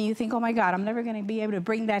and you think, oh my God, I'm never going to be able to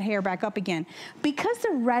bring that hair back up again. Because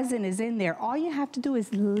the resin is in there, all you have to do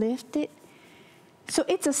is lift it. So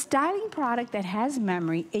it's a styling product that has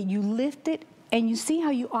memory, and you lift it and you see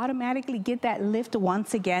how you automatically get that lift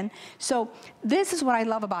once again. So this is what I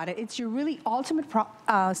love about it. It's your really ultimate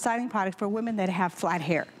styling product for women that have flat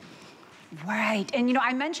hair. Right, and you know,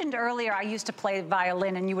 I mentioned earlier I used to play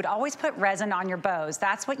violin, and you would always put resin on your bows.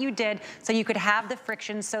 That's what you did, so you could have the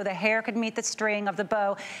friction, so the hair could meet the string of the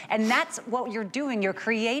bow, and that's what you're doing. You're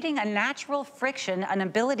creating a natural friction, an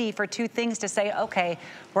ability for two things to say, okay,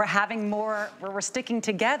 we're having more, we're sticking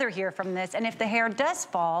together here from this, and if the hair does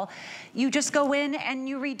fall, you just go in and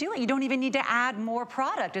you redo it. You don't even need to add more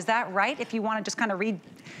product. Is that right? If you want to just kind of give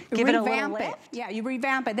it a little lift? Yeah, you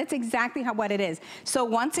revamp it. That's exactly what it is. So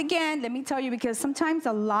once again, let me tell you, because sometimes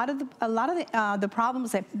a lot of the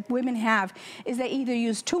problems that women have is they either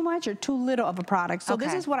use too much or too little of a product. So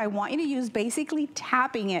this is what I want you to use, basically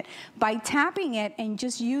tapping it. By tapping it and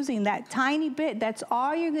just using that tiny bit, that's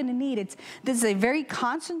all you're gonna need. This is a very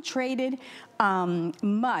concentrated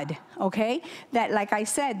mud, okay? That, like I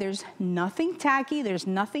said, there's nothing tacky, there's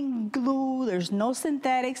nothing glue, there's no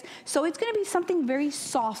synthetics. So it's gonna be something very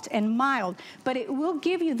soft and mild, but it will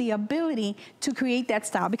give you the ability to create that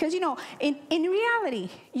style. Because, you know, in reality,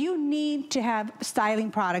 you need to have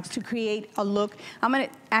styling products to create a look. I'm gonna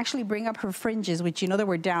actually bring up her fringes, which you know that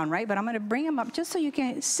we're down, right? But I'm gonna bring them up just so you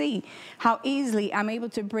can see how easily I'm able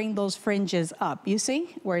to bring those fringes up. You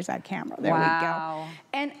see? Where's that camera? There we go.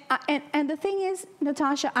 And the thing is,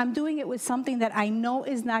 Natasha, I'm doing it with something that I know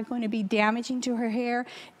is not going to be damaging to her hair.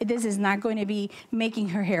 This is not going to be making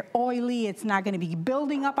her hair oily. It's not going to be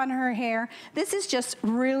building up on her hair. This is just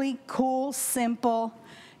really cool, simple.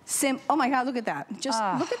 Oh my God, look at that. Just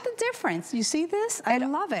look at the difference. You see this? I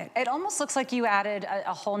love it. It almost looks like you added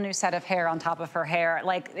a whole new set of hair on top of her hair.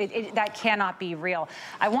 Like, that cannot be real.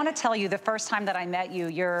 I want to tell you, the first time that I met you,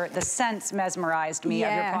 the scents mesmerized me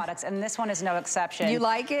of your products, and this one is no exception. You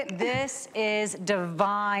like it? This is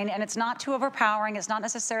divine, and it's not too overpowering. It's not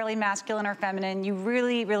necessarily masculine or feminine. You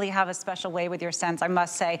really, really have a special way with your scents, I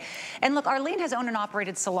must say. And look, Arlene has owned and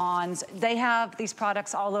operated salons. They have these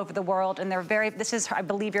products all over the world, and this is, I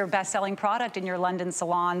believe, your best-selling product in your London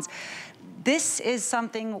salons. This is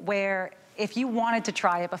something where if you wanted to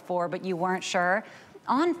try it before but you weren't sure,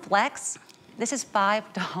 on Flex, this is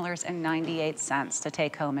 $5.98 to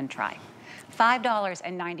take home and try.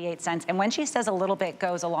 $5.98. And when she says a little bit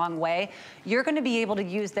goes a long way, you're going to be able to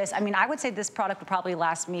use this. I mean, I would say this product would probably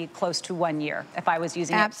last me close to 1 year if I was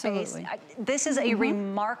using it. Absolutely. This is a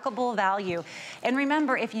remarkable value. And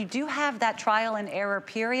remember, if you do have that trial and error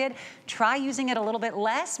period, try using it a little bit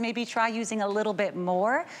less, maybe try using a little bit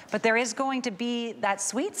more, but there is going to be that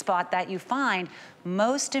sweet spot that you find.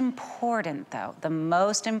 Most important though, the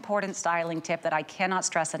most important styling tip that I cannot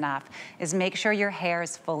stress enough is make sure your hair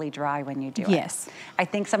is fully dry when you do it. Yes. I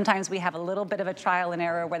think sometimes we have a little bit of a trial and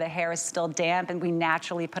error where the hair is still damp and we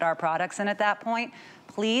naturally put our products in at that point.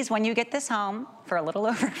 Please, when you get this home for a little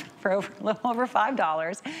over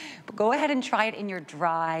 $5, go ahead and try it in your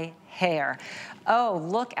dry hair. Oh,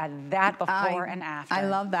 look at that before and after. I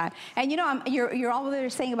love that. And you know, you're all there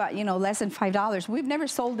saying about, you know, less than $5. We've never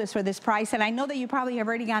sold this for this price, and I know that you probably have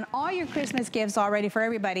already gotten all your Christmas gifts already for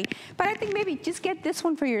everybody, but I think maybe just get this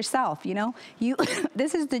one for yourself, you know?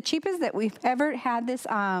 This is the cheapest that we've ever had this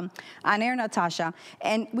on air, Natasha,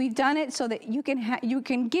 and we've done it so that you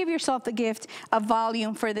can give yourself the gift of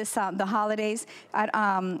volume for this the holidays.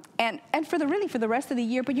 and for the rest of the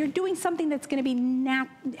year, but you're doing something that's gonna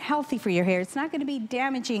be healthy for your hair. It's not gonna be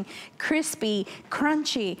damaging, crispy,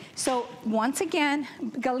 crunchy. So once again,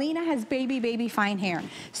 Galena has baby fine hair.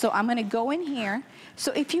 So I'm gonna go in here.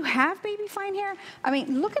 So if you have baby fine hair, I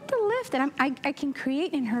mean, look at the lift that I can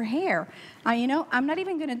create in her hair. You know, I'm not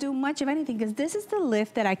even gonna do much of anything because this is the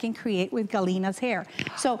lift that I can create with Galena's hair.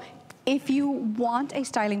 So if you want a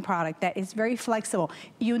styling product that is very flexible,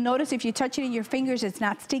 you notice if you touch it in your fingers, it's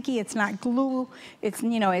not sticky, it's not glue, it's,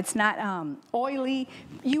 you know, it's not oily.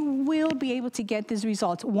 You will be able to get these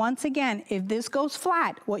results. Once again, if this goes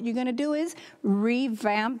flat, what you're gonna do is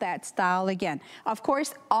revamp that style again. Of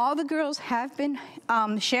course, all the girls have been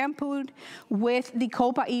shampooed with the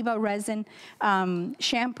Copaiba resin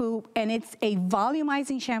shampoo, and it's a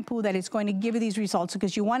volumizing shampoo that is going to give you these results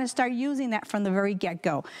because you wanna start using that from the very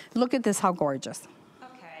get-go. Look at this, how gorgeous.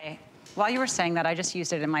 Okay, while you were saying that, I just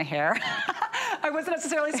used it in my hair. I wasn't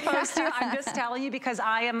necessarily supposed to. I'm just telling you because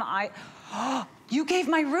you gave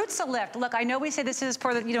my roots a lift. Look, I know we say this is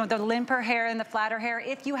for the, you know, the limper hair and the flatter hair.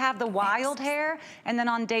 If you have the wild hair and then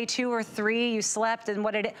on day 2 or 3 you slept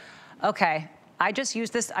and okay, I just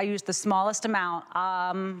used this, I used the smallest amount.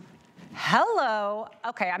 Hello.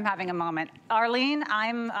 Okay, I'm having a moment. Arlene, I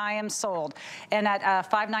am sold. And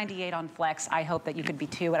at $5.98 on Flex, I hope that you could be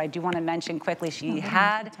too. But I do want to mention quickly, she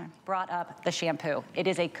had brought up the shampoo. It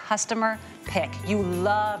is a customer pick. You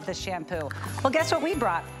love the shampoo. Well, guess what we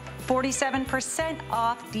brought? 47%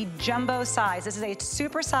 off the jumbo size. This is a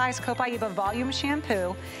super-sized Copaiba volume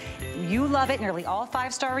shampoo. You love it, nearly all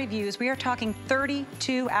 5-star reviews. We are talking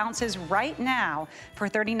 32 ounces right now for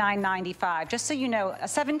 $39.95. Just so you know, a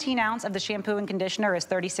 17 ounce of the shampoo and conditioner is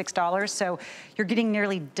 $36, so you're getting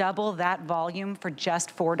nearly double that volume for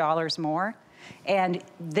just $4 more. And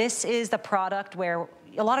this is the product where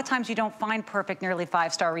a lot of times you don't find perfect nearly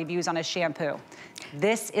 5-star reviews on a shampoo.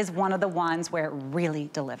 This is one of the ones where it really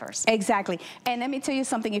delivers. Exactly. And let me tell you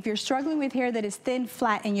something, if you're struggling with hair that is thin,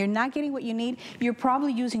 flat, and you're not getting what you need, you're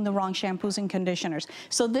probably using the wrong shampoos and conditioners.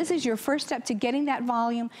 So this is your first step to getting that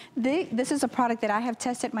volume. This is a product that I have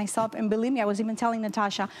tested myself, and believe me, I was even telling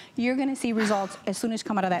Natasha, you're gonna see results as soon as you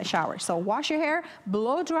come out of that shower. So wash your hair,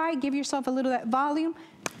 blow dry, give yourself a little of that volume,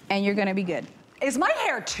 and you're gonna be good. Is my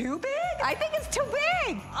hair too big? I think it's too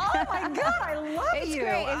big. Oh my God, I love it's you.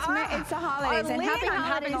 Great. It's the holidays, Arlene, and happy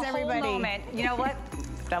holidays, everybody. Moment. You know what?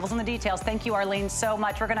 Devil's in the details. Thank you, Arlene, so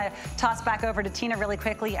much. We're gonna toss back over to Tina really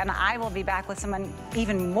quickly, and I will be back with some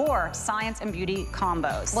even more science and beauty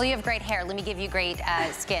combos. Well, you have great hair. Let me give you great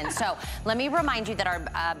skin. So let me remind you that our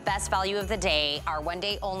best value of the day, our 1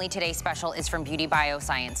 day only today special, is from Beauty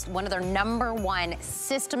Bioscience. One of their #1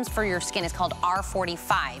 systems for your skin is called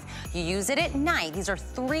R45. You use it at night. These are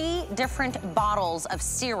 3 different bottles of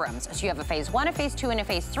serums. So you have a phase 1, a phase 2, and a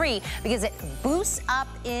phase 3 because it boosts up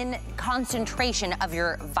in concentration of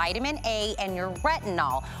your vitamin A and your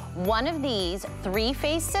retinol. One of these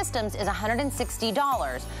 3-phase systems is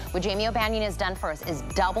 $160. What Jamie O'Banion has done for us is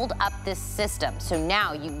doubled up this system. So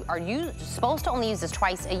now you are supposed to only use this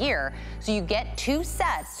twice a year. So you get 2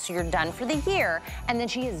 sets, so you're done for the year. And then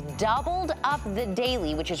she has doubled up the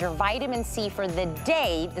daily, which is your vitamin C for the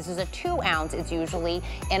day. This is a 2 ounce. It's usually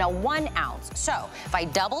in a 1 ounce. So if I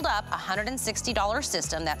doubled up a $160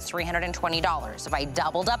 system, that's $320. If I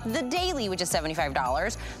doubled up the daily, which is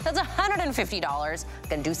 $75, that's $150. I'm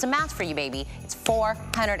gonna do some math for you, baby. It's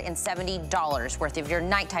 $470 worth of your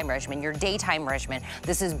nighttime regimen, your daytime regimen.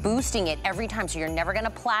 This is boosting it every time, so you're never gonna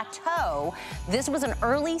plateau. This was an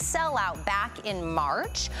early sellout back in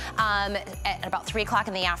March at about 3 o'clock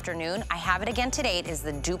in the afternoon. I have it again today. It is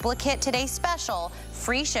the duplicate today special,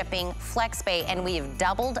 free shipping, flex pay, and we have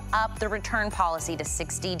doubled up the return policy to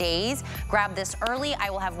 60 days. Grab this early. I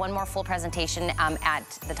will have one more full presentation at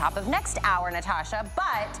the top of next hour, Natasha,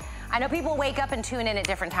 but I know people wake up and tune in at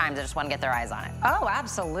different times. I just want to get their eyes on it. Oh,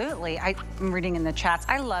 absolutely. I'm reading in the chats.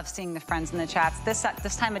 I love seeing the friends in the chats. This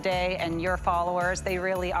time of day and your followers, they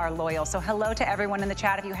really are loyal. So hello to everyone in the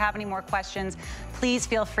chat. If you have any more questions, please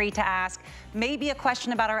feel free to ask. Maybe a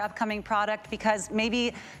question about our upcoming product because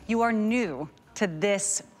maybe you are new to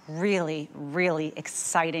this really, really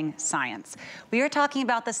exciting science. We are talking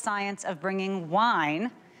about the science of bringing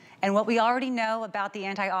wine and what we already know about the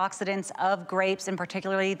antioxidants of grapes, and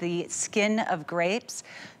particularly the skin of grapes,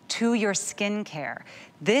 to your skincare.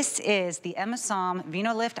 This is the Emisam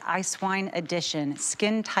Vinolift Ice Wine Edition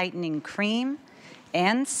Skin Tightening Cream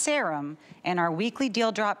and Serum, and our weekly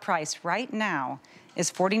deal drop price right now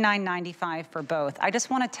is $49.95 for both. I just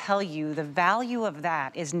want to tell you the value of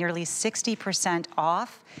that is nearly 60%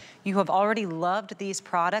 off. You have already loved these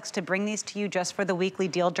products. To bring these to you just for the weekly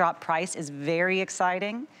deal drop price is very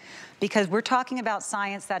exciting, because we're talking about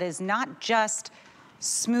science that is not just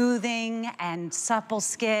smoothing and supple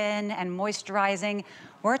skin and moisturizing.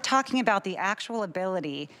 We're talking about the actual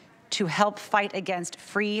ability to help fight against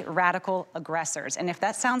free radical aggressors. And if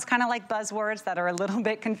that sounds kind of like buzzwords that are a little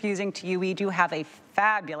bit confusing to you, we do have a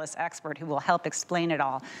fabulous expert who will help explain it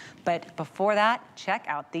all. But before that, check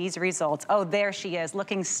out these results. Oh, there she is,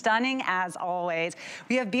 looking stunning as always.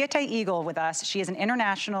 We have Beate Eagle with us. She is an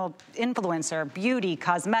international influencer, beauty,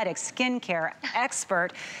 cosmetics, skincare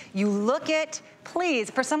expert. You look at, please,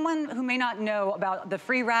 for someone who may not know about the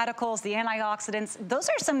free radicals, the antioxidants, those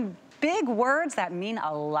are some big words that mean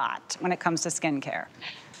a lot when it comes to skincare.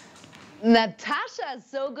 Natasha,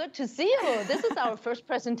 so good to see you. This is our first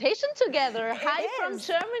presentation together. Hi from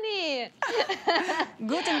Germany.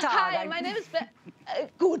 Guten Tag. Hi, my name is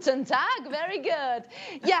Guten Tag, very good.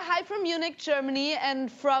 Yeah, hi from Munich, Germany, and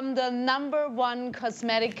from the #1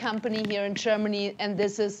 cosmetic company here in Germany, and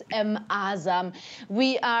this is immersive.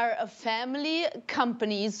 We are a family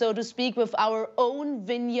company, so to speak, with our own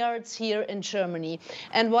vineyards here in Germany.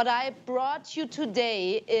 And what I brought you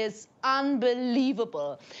today is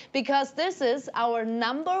unbelievable, because this is our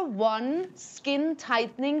 #1 skin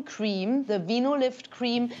tightening cream, the Venolift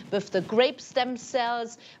cream with the grape stem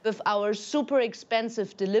cells, with our super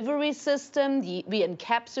expensive delivery system. We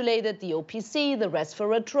encapsulated the OPC, the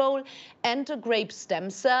resveratrol, and the grape stem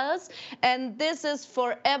cells. And this is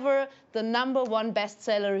forever the #1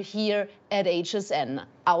 bestseller here at HSN,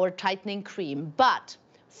 our tightening cream. But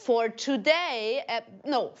for today,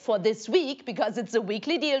 no, for this week, because it's a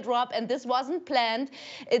weekly deal drop and this wasn't planned,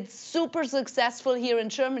 it's super successful here in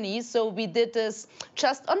Germany, so we did this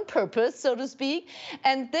just on purpose, so to speak.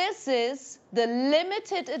 And this is the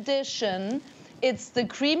limited edition. It's the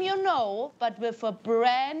cream you know, but with a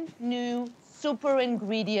brand new super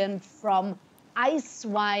ingredient from ice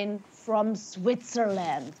wine from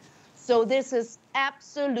Switzerland. So this is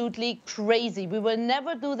absolutely crazy. We will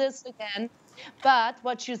never do this again. But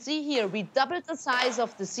what you see here, we doubled the size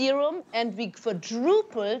of the serum and we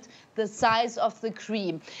quadrupled the size of the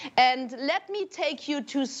cream. And let me take you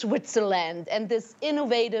to Switzerland and this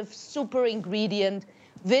innovative super ingredient,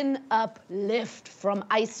 Venuplift from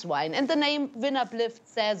ice wine. And the name Venuplift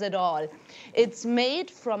says it all. It's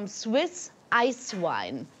made from Swiss ice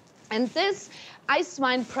wine. And this ice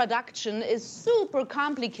wine production is super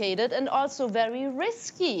complicated and also very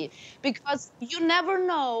risky, because you never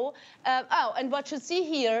know. Oh, and what you see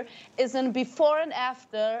here is a before and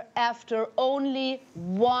after only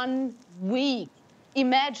 1 week.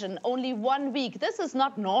 Imagine, only 1 week. This is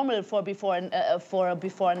not normal for a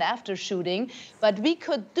before and after shooting, but we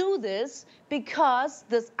could do this because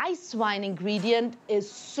this ice wine ingredient is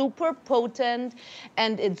super potent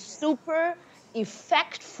and it's super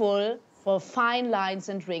effectful for fine lines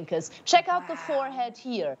and wrinkles. Check out the forehead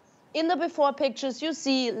here. In the before pictures, you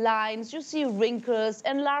see lines, you see wrinkles,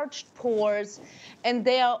 enlarged pores, and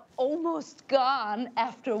they are almost gone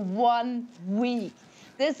after 1 week.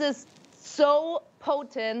 This is so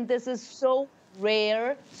potent, this is so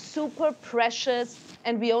rare, super precious,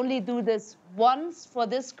 and we only do this once for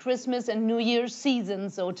this Christmas and New Year's season,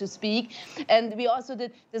 so to speak. And we also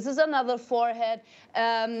did, this is another forehead.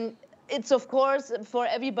 It's, of course, for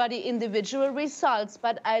everybody individual results,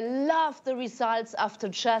 but I love the results after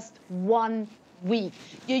just 1 week.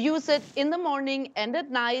 You use it in the morning and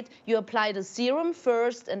at night. You apply the serum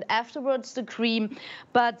first and afterwards the cream.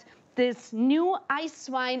 But this new ice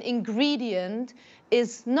wine ingredient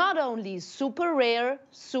is not only super rare,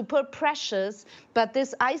 super precious, but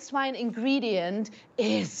this ice wine ingredient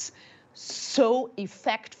is so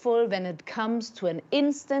effectful when it comes to an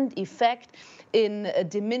instant effect in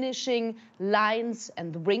diminishing lines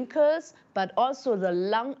and wrinkles, but also the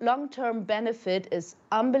long-term benefit is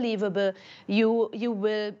unbelievable. You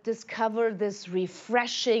will discover this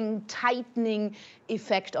refreshing, tightening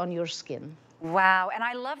effect on your skin. Wow, and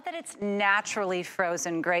I love that it's naturally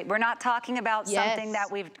frozen grape. We're not talking about something that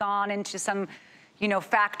we've gone into some,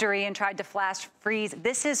 factory and tried to flash freeze.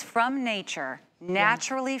 This is from nature,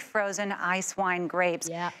 naturally frozen ice wine grapes.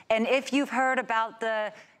 And if you've heard about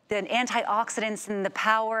the antioxidants and the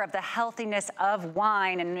power of the healthiness of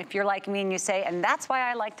wine, and if you're like me and you say, and that's why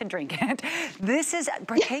I like to drink it, this is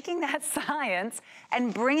taking that science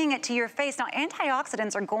and bringing it to your face. Now,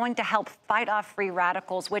 antioxidants are going to help fight off free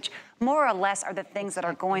radicals, which more or less are the things that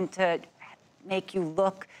are going to make you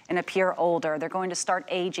look and appear older. They're going to start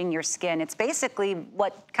aging your skin. It's basically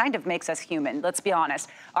what kind of makes us human, let's be honest.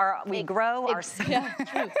 We grow,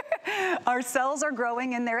 our cells are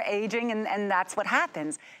growing and they're aging, and that's what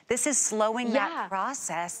happens. This is slowing that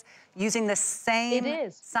process using the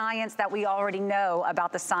same science that we already know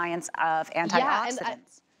about the science of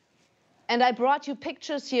antioxidants. And I brought you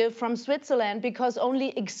pictures here from Switzerland because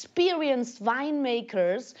only experienced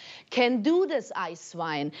winemakers can do this ice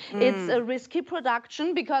wine. It's a risky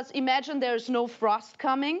production because imagine there's no frost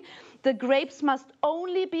coming. The grapes must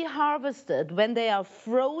only be harvested when they are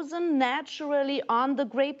frozen naturally on the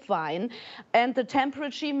grapevine, and the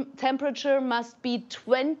temperature must be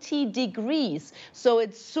 20 degrees. So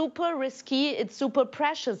it's super risky, it's super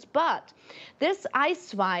precious, but this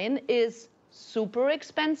ice wine is super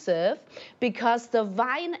expensive because the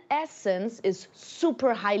wine essence is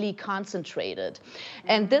super highly concentrated.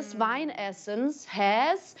 And this wine essence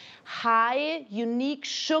has high unique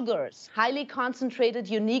sugars, highly concentrated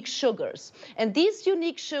unique sugars. And these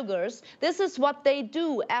unique sugars, this is what they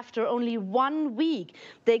do after only 1 week.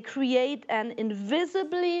 They create an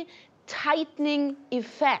invisibly tightening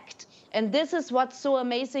effect. And this is what's so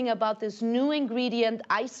amazing about this new ingredient,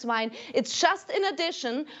 ice wine. It's just in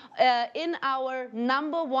addition in our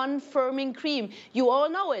 #1 firming cream. You all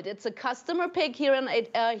know it. It's a customer pick here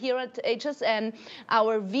at HSN.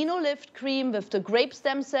 Our Vinolift cream with the grape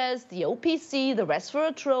stem cells, the OPC, the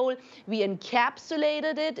resveratrol. We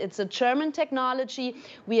encapsulated it. It's a German technology.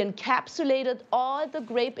 We encapsulated all the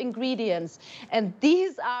grape ingredients. And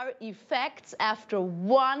these are effects after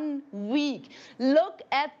 1 week. Look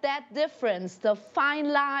at that difference. The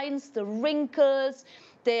fine lines, the wrinkles,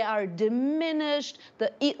 they are diminished.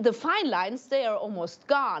 The fine lines, they are almost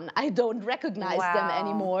gone. I don't recognize them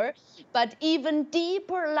anymore. But even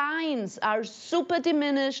deeper lines are super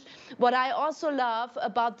diminished. What I also love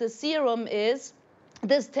about the serum is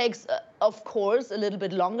this takes, of course, a little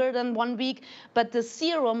bit longer than 1 week, but the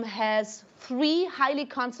serum has 3 highly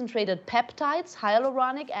concentrated peptides,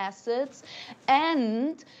 hyaluronic acids,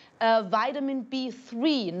 and vitamin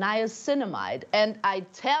B3, niacinamide. And I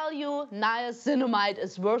tell you, niacinamide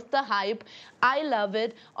is worth the hype. I love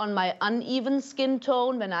it on my uneven skin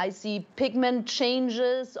tone. When I see pigment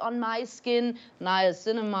changes on my skin,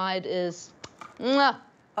 niacinamide is...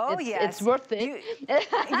 it's worth it.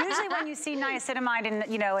 Usually when you see niacinamide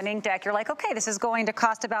in, an ink deck, you're like, okay, this is going to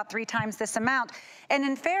cost about 3 times this amount. And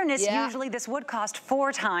in fairness, usually this would cost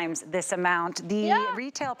 4 times this amount. The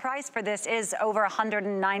retail price for this is over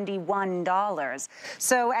 $191.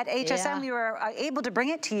 So at HSN, we were able to bring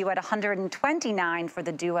it to you at $129 for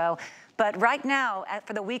the duo. But right now,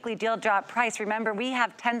 for the weekly deal drop price, remember, we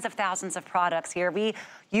have tens of thousands of products here. We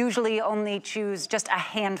usually only choose just a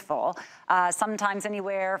handful, sometimes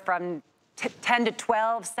anywhere from 10 to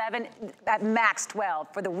 12, 7, at max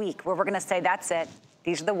 12 for the week, where we're gonna say, that's it.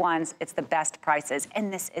 These are the ones, it's the best prices,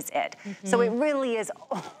 and this is it. So it really is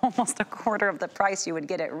almost a quarter of the price you would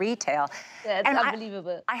get at retail. That's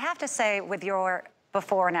unbelievable. I have to say, with your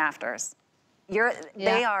before and afters,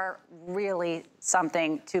 they are really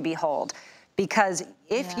something to behold, because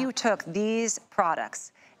if you took these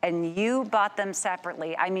products and you bought them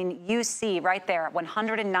separately, I mean, you see right there,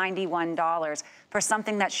 $191 for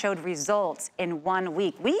something that showed results in 1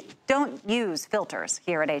 week. We don't use filters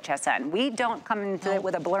here at HSN. We don't come into it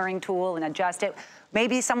with a blurring tool and adjust it.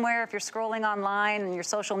 Maybe somewhere, if you're scrolling online and your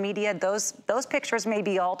social media, those pictures may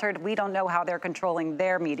be altered. We don't know how they're controlling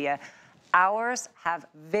their media. Ours have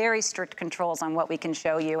very strict controls on what we can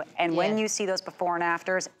show you. And when you see those before and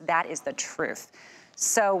afters, that is the truth.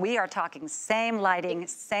 So we are talking same lighting,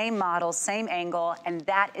 same models, same angle, and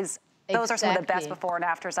those are some of the best before and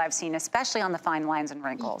afters I've seen, especially on the fine lines and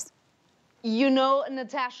wrinkles. You know,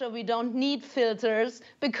 Natasha, we don't need filters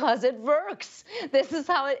because it works. This is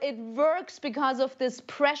how it works, because of this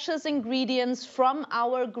precious ingredients from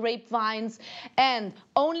our grapevines, and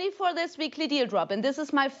only for this weekly deal drop. And this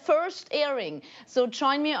is my first airing. So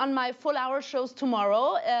join me on my full hour shows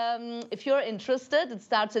tomorrow. If you're interested, it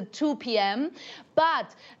starts at 2 p.m.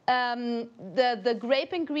 But the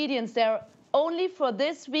grape ingredients, they're only for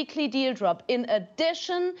this weekly deal drop. In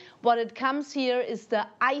addition, what it comes here is the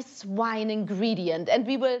ice wine ingredient. And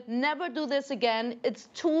we will never do this again. It's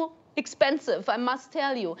too expensive, I must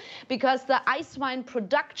tell you, because the ice wine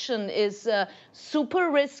production is super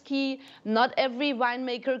risky. Not every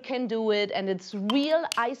winemaker can do it, and it's real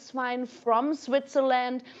ice wine from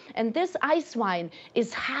Switzerland. And this ice wine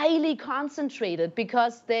is highly concentrated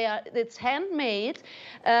because it's handmade.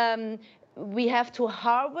 We have to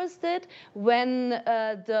harvest it when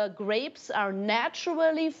the grapes are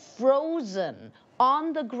naturally frozen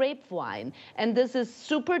on the grapevine. And this is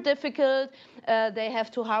super difficult. They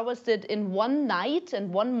have to harvest it in one night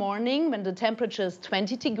and one morning when the temperature is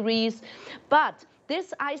 20 degrees. But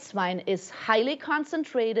this ice wine is highly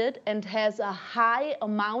concentrated and has a high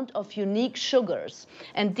amount of unique sugars.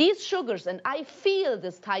 And these sugars, and I feel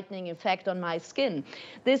this tightening effect on my skin,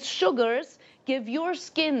 these sugars give your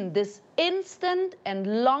skin this instant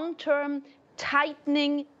and long-term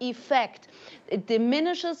tightening effect. It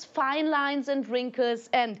diminishes fine lines and wrinkles.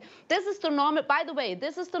 And this is the normal, by the way,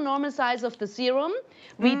 this is the normal size of the serum.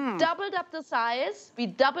 We doubled up the size,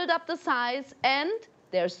 and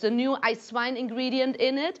there's the new ice wine ingredient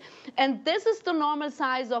in it. And this is the normal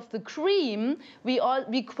size of the cream. We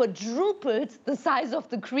quadrupled the size of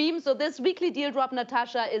the cream. So this weekly deal drop,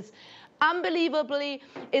 Natasha, is unbelievably,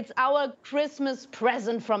 it's our Christmas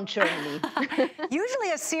present from Germany.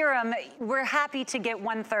 Usually a serum, we're happy to get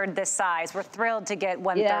 1/3 this size. We're thrilled to get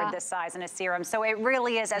 1/3 this size in a serum. So it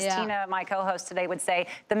really is, as Tina, my co-host today, would say,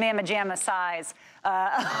 the mamma jamma size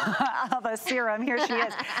of a serum. Here she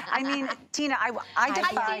is. I mean, Tina, I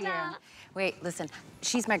defy you. Wait, listen,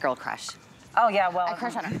 she's my girl crush. Oh, yeah, well. I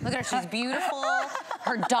crush on her. Look at her, she's beautiful.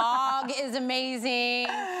 Her dog is amazing.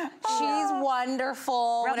 She's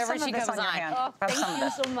wonderful whenever she comes on. Oh, thank you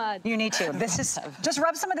so much. You need to. This is, just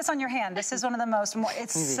rub some of this on your hand. This is one of the most,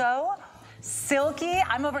 it's so silky.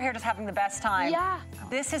 I'm over here just having the best time. Yeah.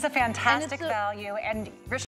 This is a fantastic value. And